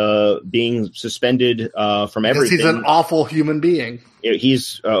 is being suspended from everything. Because he's an awful human being.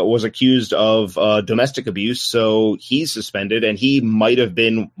 He's was accused of domestic abuse, so he's suspended, and he might have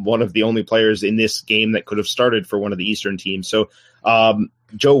been one of the only players in this game that could have started for one of the Eastern teams. So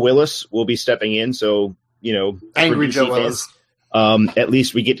Joe Willis will be stepping in. So, you know, angry Joe Willis. At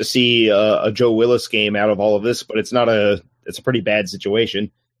least we get to see a Joe Willis game out of all of this, but it's a pretty bad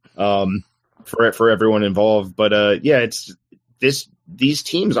situation. For everyone involved, but yeah, these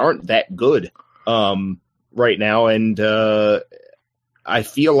teams aren't that good right now, and I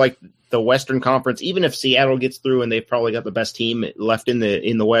feel like the Western Conference, even if Seattle gets through and they've probably got the best team left in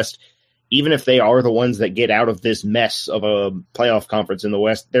the West, even if they are the ones that get out of this mess of a playoff conference in the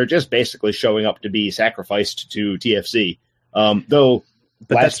West, they're just basically showing up to be sacrificed to TFC. Though,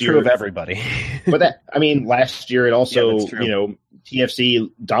 but that's true of everybody. But last year it also,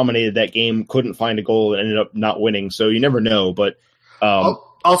 TFC dominated that game, couldn't find a goal, and ended up not winning. So you never know. But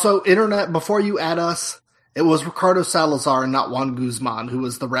also, internet, before you add us, it was Ricardo Salazar and not Juan Guzman who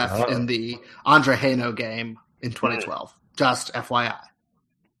was the ref in the Andre Haino game in 2012. Just FYI.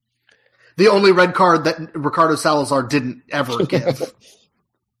 The only red card that Ricardo Salazar didn't ever give.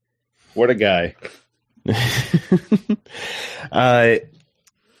 What a guy.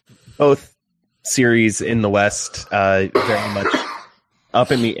 Both series in the West, very much up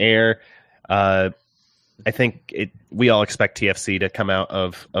in the air. I think we all expect TFC to come out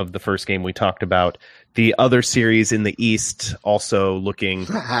of the first game we talked about. The other series in the East also looking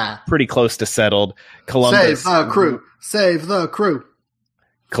pretty close to settled. Save the crew.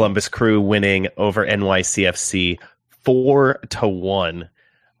 Columbus Crew winning over NYCFC 4-1.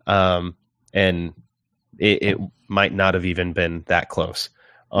 And it might not have even been that close,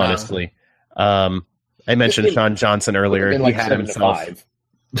 honestly. No. I mentioned Sean Johnson earlier. He had himself.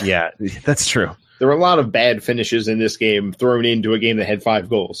 Yeah, that's true. There were a lot of bad finishes in this game thrown into a game that had 5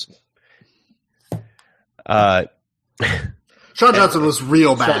 goals. Sean Johnson was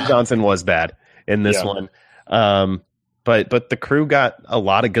real bad. Sean Johnson was bad in this one. But the Crew got a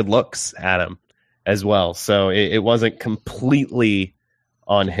lot of good looks at him as well. So it wasn't completely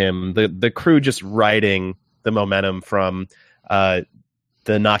on him. The Crew just riding the momentum from the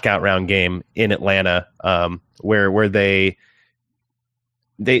knockout round game in Atlanta, where they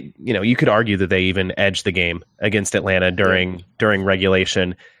you could argue that they even edged the game against Atlanta during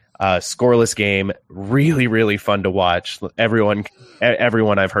regulation. Scoreless game, really, really fun to watch. Everyone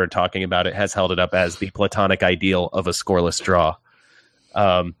I've heard talking about it has held it up as the platonic ideal of a scoreless draw.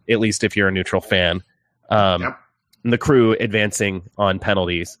 At least if you're a neutral fan. And the Crew advancing on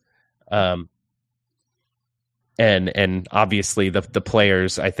penalties. And obviously the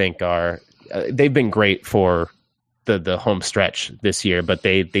players, I think, are they've been great for the home stretch this year, but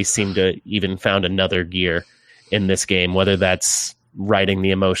they seem to even found another gear in this game, whether that's riding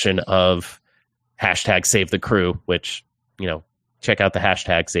the emotion of hashtag save the crew, which, check out the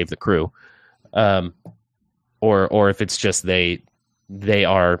hashtag save the crew. Or if it's just they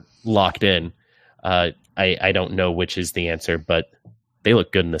are locked in. I don't know which is the answer, but they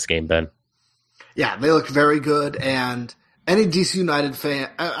look good in this game, Ben. Yeah, they look very good, and any DC United fan,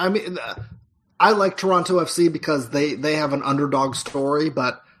 I like Toronto FC because they have an underdog story,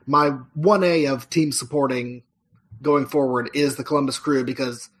 but my 1A of team supporting going forward is the Columbus Crew,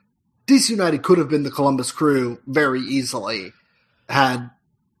 because DC United could have been the Columbus Crew very easily had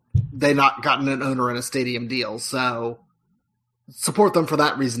they not gotten an owner and a stadium deal. So support them for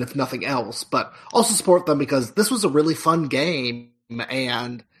that reason, if nothing else, but also support them because this was a really fun game,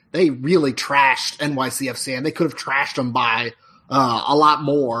 and they really trashed NYCFC, and they could have trashed them by a lot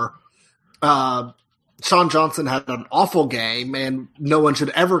more. Sean Johnson had an awful game, and no one should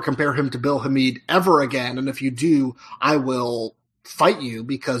ever compare him to Bill Hamid ever again. And if you do, I will fight you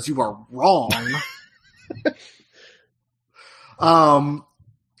because you are wrong. And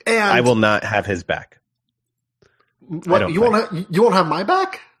I will not have his back. What, you won't have my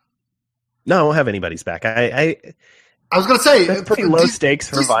back? No, I won't have anybody's back. I was going to say that's pretty low stakes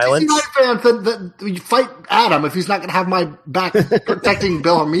for violence. DC fans that you fight Adam if he's not going to have my back protecting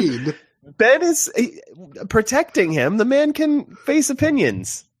Bill Hamid. Ben is protecting him. The man can face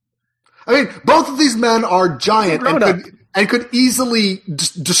opinions. I mean, both of these men are giant and could easily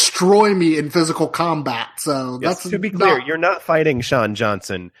destroy me in physical combat. So that's to be clear. You're not fighting Sean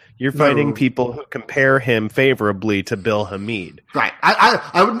Johnson. You're fighting people who compare him favorably to Bill Hamid. Right.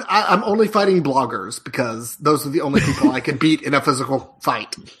 I'm only fighting bloggers because those are the only people I can beat in a physical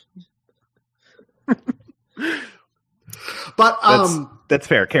fight. But that's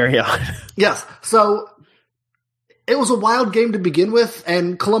fair. Carry on. Yes. So it was a wild game to begin with,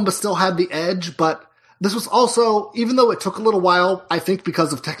 and Columbus still had the edge, but this was also, even though it took a little while, I think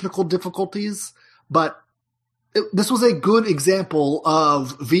because of technical difficulties, but this was a good example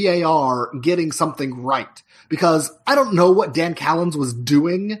of VAR getting something right. Because I don't know what Dan Callens was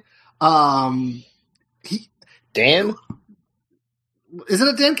doing. Dan? Isn't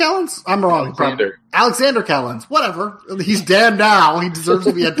it Dan Callens? I'm wrong. Alexander Callens. Whatever. He's Dan now. He deserves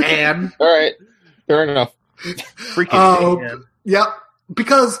to be a Dan. All right. Fair enough. Freaking Dan. Yeah.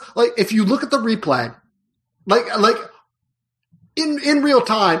 Because, if you look at the replay, in real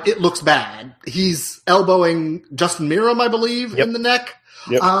time, it looks bad. He's elbowing Justin Miram, I believe, in the neck.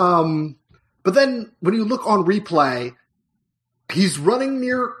 Yep. But then when you look on replay, he's running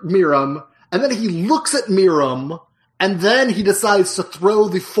near Miram, and then he looks at Miram, and then he decides to throw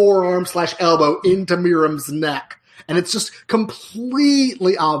the forearm/elbow into Miram's neck. And it's just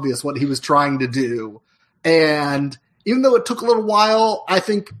completely obvious what he was trying to do. And even though it took a little while, I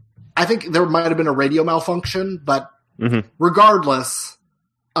think there might have been a radio malfunction, but regardless,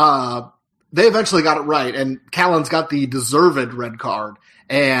 they eventually got it right, and Callens got the deserved red card,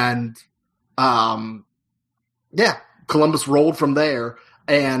 and Columbus rolled from there,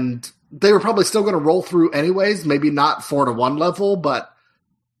 and they were probably still going to roll through anyways, maybe not 4-1 level, but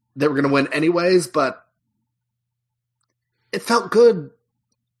they were going to win anyways, but it felt good.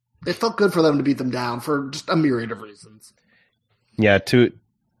 It felt good for them to beat them down for just a myriad of reasons. Yeah,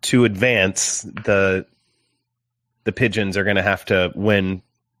 to advance, the Pigeons are going to have to win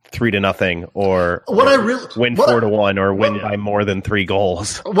 3-0 or win 4-1 or win by more than 3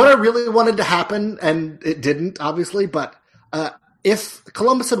 goals. What I really wanted to happen, and it didn't, obviously, but if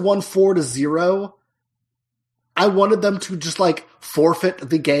Columbus had won 4-0, I wanted them to just forfeit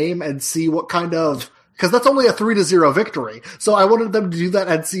the game and see what kind of, because that's only a 3-0 victory. So I wanted them to do that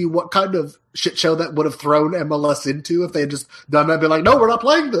and see what kind of shit show that would have thrown MLS into if they had just done that and been like, no, we're not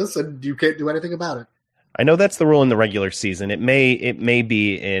playing this, and you can't do anything about it. I know that's the rule in the regular season. It may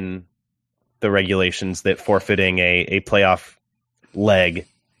be in the regulations that forfeiting a playoff leg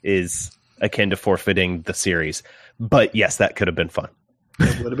is akin to forfeiting the series. But yes, that could have been fun.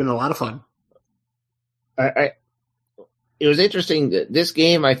 It would have been a lot of fun. It was interesting. This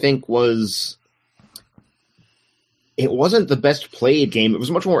game, I think, it wasn't the best played game. It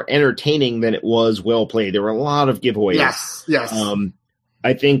was much more entertaining than it was well played. There were a lot of giveaways. Yes.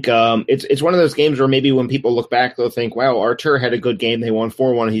 I think it's one of those games where maybe when people look back, they'll think, wow, Artur had a good game. They won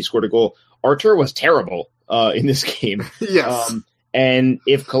 4-1 and he scored a goal. Artur was terrible in this game. Yes. And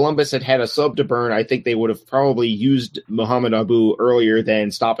if Columbus had a sub to burn, I think they would have probably used Mohamed Abu earlier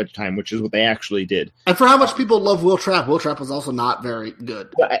than stoppage time, which is what they actually did. And for how much people love Will Trapp was also not very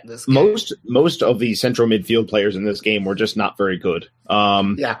good. This game. Most of the central midfield players in this game were just not very good.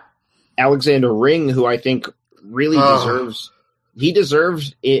 Alexander Ring, who I think really deserves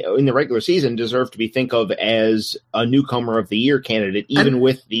in the regular season deserved to be think of as a newcomer of the year candidate, even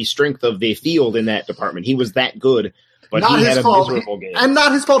with the strength of the field in that department. He was that good. But he had a miserable game. And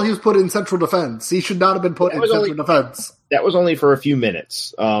not his fault he was put in central defense. He should not have been put in central defense. That was only for a few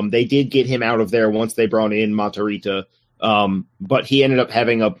minutes. They did get him out of there once they brought in Matarrita. But he ended up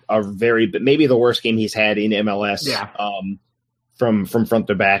having a maybe the worst game he's had in MLS from front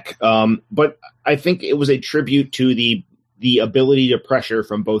to back. But I think it was a tribute to the ability to pressure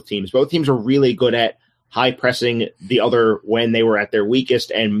from both teams. Both teams are really good at high pressing the other when they were at their weakest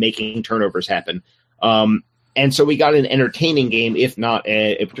and making turnovers happen. And so we got an entertaining game, if not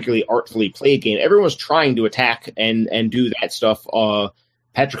a particularly artfully played game. Everyone was trying to attack and do that stuff.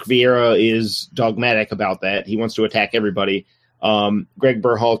 Patrick Vieira is dogmatic about that. He wants to attack everybody. Greg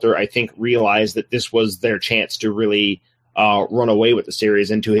Berhalter, I think, realized that this was their chance to really run away with the series.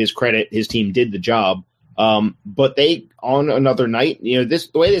 And to his credit, his team did the job. But they, on another night, the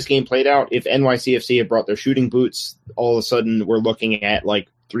way this game played out, if NYCFC had brought their shooting boots, all of a sudden we're looking at like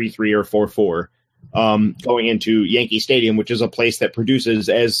 3-3 or 4-4 going into Yankee Stadium, which is a place that produces,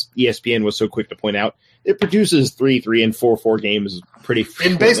 as ESPN was so quick to point out, it produces 3-3 and 4-4 games pretty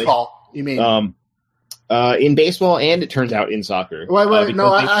frequently. In baseball, you mean? In baseball, and it turns out in soccer. Wait,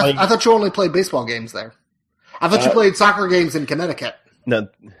 no, I thought you only played baseball games there. I thought you played soccer games in Connecticut. No,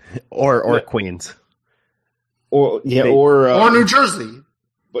 or Queens. Or New Jersey.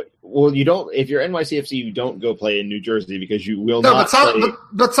 But you don't. If you're NYCFC, you don't go play in New Jersey because you will not.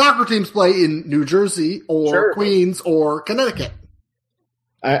 But soccer teams play in New Jersey or Queens or Connecticut.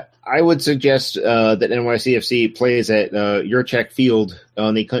 I would suggest that NYCFC plays at Yurchak Field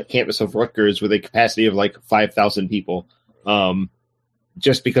on the campus of Rutgers with a capacity of like 5,000 people.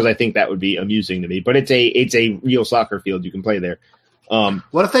 Just because I think that would be amusing to me. But it's a real soccer field. You can play there.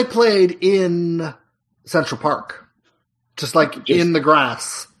 What if they played in Central Park? Just in the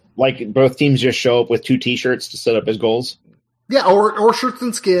grass. Like both teams just show up with 2 T-shirts to set up as goals? Yeah, or shirts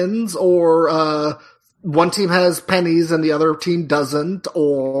and skins, or one team has pennies and the other team doesn't,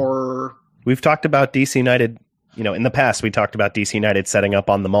 or... We've talked about DC United, in the past we talked about DC United setting up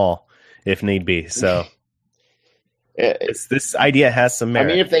on the mall if need be, so... this idea has some merit. I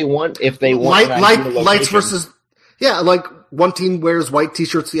mean, if they want lights versus... Yeah, like one team wears white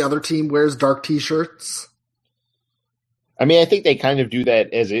T-shirts, the other team wears dark T-shirts. I mean, I think they kind of do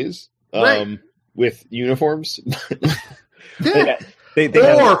that as is, right. With uniforms. Yeah.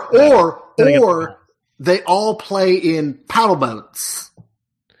 Or they all play in paddle boats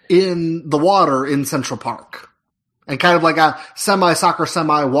in the water in Central Park. And kind of like a semi-soccer,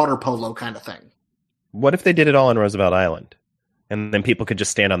 semi-water polo kind of thing. What if they did it all on Roosevelt Island? And then people could just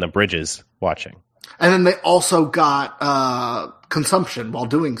stand on the bridges watching. And then they also got consumption while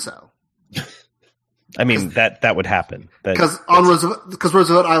doing so. I mean, that would happen. Because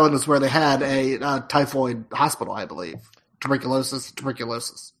Roosevelt Island is where they had a typhoid hospital, I believe. Tuberculosis.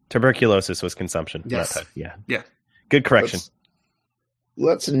 Tuberculosis was consumption. Yes. Yeah. Good correction.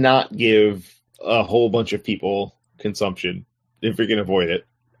 Let's not give a whole bunch of people consumption if we can avoid it.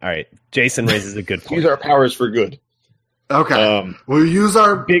 All right. Jason raises a good point. Use our powers for good. Okay. We'll use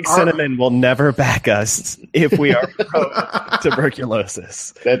our... Big Cinnamon will never back us if we are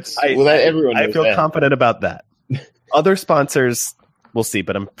pro-tuberculosis. Everyone knows I feel confident about that. Other sponsors, we'll see,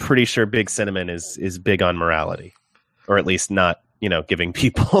 but I'm pretty sure Big Cinnamon is big on morality. Or at least not, giving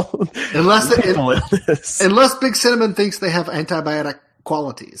people... Unless Big Cinnamon thinks they have antibiotic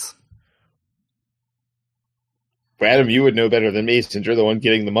qualities. Adam, you would know better than me since you're the one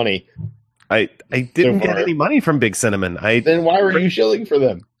getting the money. I didn't get any money from Big Cinnamon. Then why were you shilling for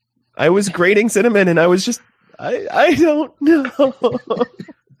them? I was grading cinnamon, and I was just... I don't know.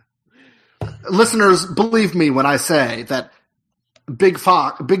 Listeners, believe me when I say that Big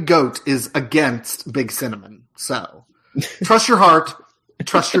Goat is against Big Cinnamon. So, trust your heart,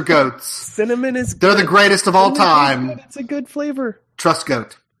 trust your goats. Cinnamon is They're the greatest of all time. It's a good flavor. Trust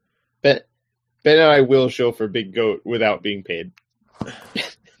Goat. Ben and I will show for Big Goat without being paid.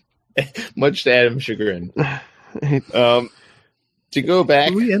 Much to Adam's chagrin. To go back...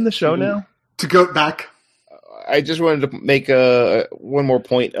 Can we end the show now? To go back? I just wanted to make one more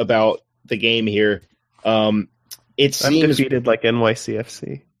point about the game here. I'm defeated like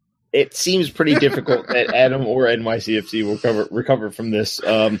NYCFC. It seems pretty difficult that Adam or NYCFC will recover from this.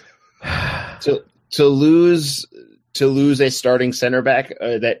 To lose a starting center back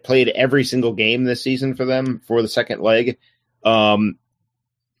that played every single game this season for them for the second leg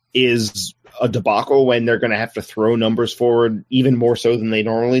is a debacle when they're going to have to throw numbers forward even more so than they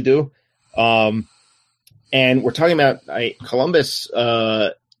normally do. And we're talking about Columbus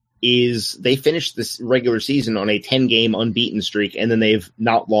they finished this regular season on a 10-game unbeaten streak, and then they've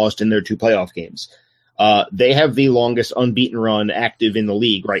not lost in their 2 playoff games. They have the longest unbeaten run active in the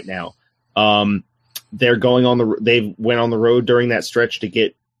league right now. They went on the road during that stretch to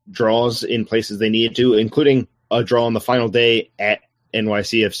get draws in places they needed to, including a draw on the final day at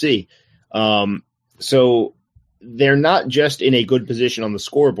NYCFC. So they're not just in a good position on the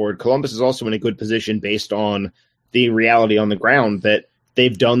scoreboard. Columbus is also in a good position based on the reality on the ground that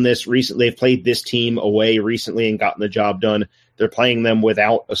they've done this recently. They've played this team away recently and gotten the job done. They're playing them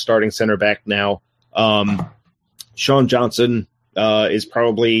without a starting center back now. Sean Johnson is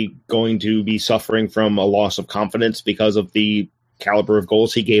probably going to be suffering from a loss of confidence because of the caliber of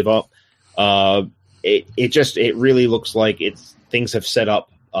goals he gave up. It really looks like things have set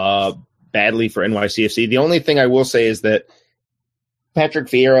up badly for NYCFC. The only thing I will say is that Patrick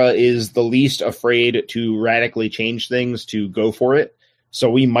Vieira is the least afraid to radically change things, to go for it. So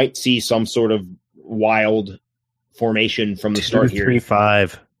we might see some sort of wild formation from the start here.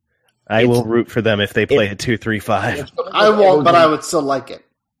 2-3-5. I will root for them if they play a 2-3-5. I won't, but I would still like it.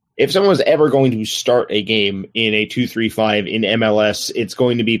 If someone was ever going to start a game in a 2-3-5 in MLS, it's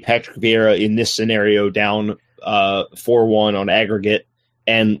going to be Patrick Vieira in this scenario down 4-1 on aggregate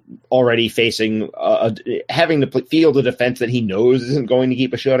and already facing having to field a defense that he knows isn't going to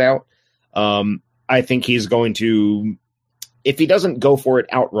keep a shutout. I think he's going to, if he doesn't go for it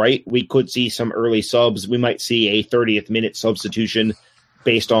outright, we could see some early subs. We might see a 30th minute substitution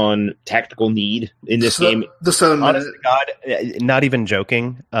based on tactical need in this game. Honest to God, not even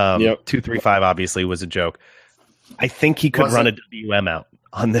joking. 2-3-5 obviously was a joke. I think he could run a WM out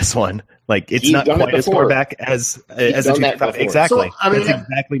on this one. Like, it's not quite as far back as a 2-3-5. Exactly. So, that's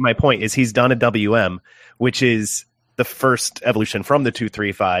exactly my point. Is he's done a WM, which is the first evolution from the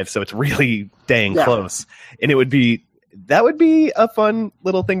 2-3-5. So it's really dang close, and that would be a fun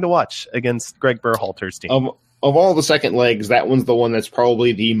little thing to watch against Greg Berhalter's team. Of all the second legs, that one's the one that's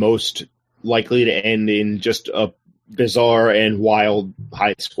probably the most likely to end in just a bizarre and wild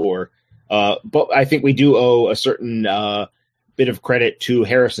high score. But I think we do owe a certain bit of credit to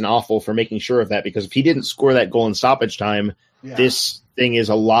Harrison Offal for making sure of that, because if he didn't score that goal in stoppage time, this thing is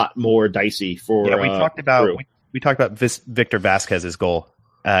a lot more dicey for. Yeah, we talked about Victor Vasquez's goal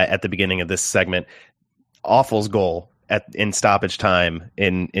at the beginning of this segment. Offal's goal in stoppage time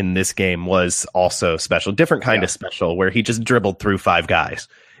in this game was also special. Different kind of special, where he just dribbled through 5 guys,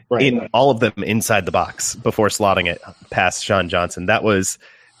 all of them inside the box before slotting it past Sean Johnson. That was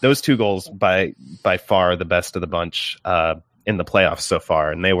those 2 goals by far the best of the bunch in the playoffs so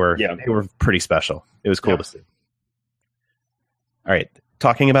far, and they were pretty special. It was cool to see. All right,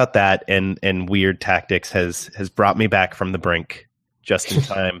 talking about that and weird tactics has brought me back from the brink just in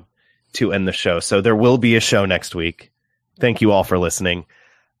time to end the show. So there will be a show next week. Thank you all for listening.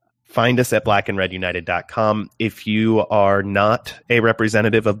 Find us at blackandredunited.com. If you are not a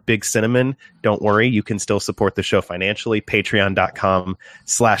representative of Big Cinnamon, don't worry. You can still support the show financially.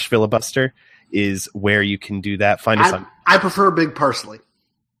 Patreon.com/filibuster is where you can do that. Find us on. I prefer Big Parsley.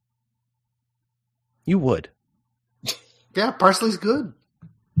 You would. Yeah, parsley's good.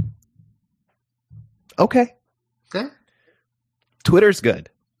 Okay. Yeah. Twitter's good.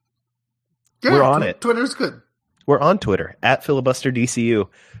 Yeah, we're on it. Twitter's good. We're on Twitter at FilibusterDCU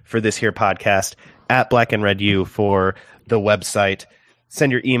for this here podcast, at Black and Red U for the website.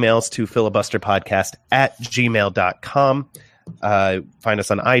 Send your emails to filibusterpodcast@gmail.com. Find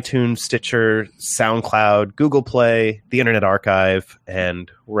us on iTunes, Stitcher, SoundCloud, Google Play, the Internet Archive,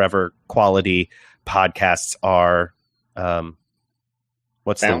 and wherever quality podcasts are.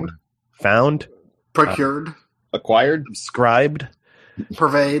 Found? Procured? Acquired? Subscribed?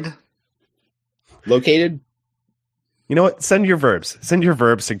 Pervade? Located? You know what? Send your verbs. Send your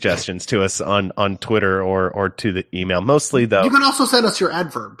verb suggestions to us on Twitter or to the email. Mostly, though. You can also send us your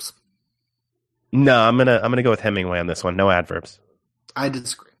adverbs. No, I'm gonna go with Hemingway on this one. No adverbs. I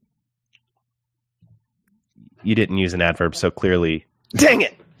disagree. You didn't use an adverb, so clearly, dang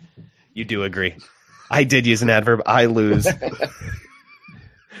it, you do agree. I did use an adverb. I lose. All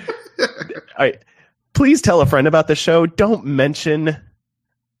right. Please tell a friend about the show. Don't mention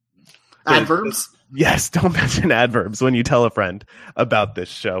adverbs. Yes, don't mention adverbs when you tell a friend about this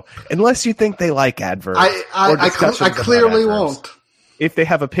show, unless you think they like adverbs. I clearly won't. If they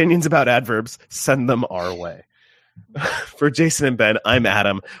have opinions about adverbs, send them our way. For Jason and Ben, I'm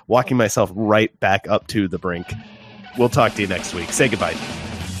Adam, walking myself right back up to the brink. We'll talk to you next week. Say goodbye.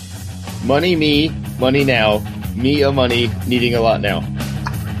 Money me, money now. Me a money, needing a lot now.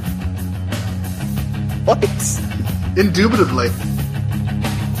 What? Indubitably.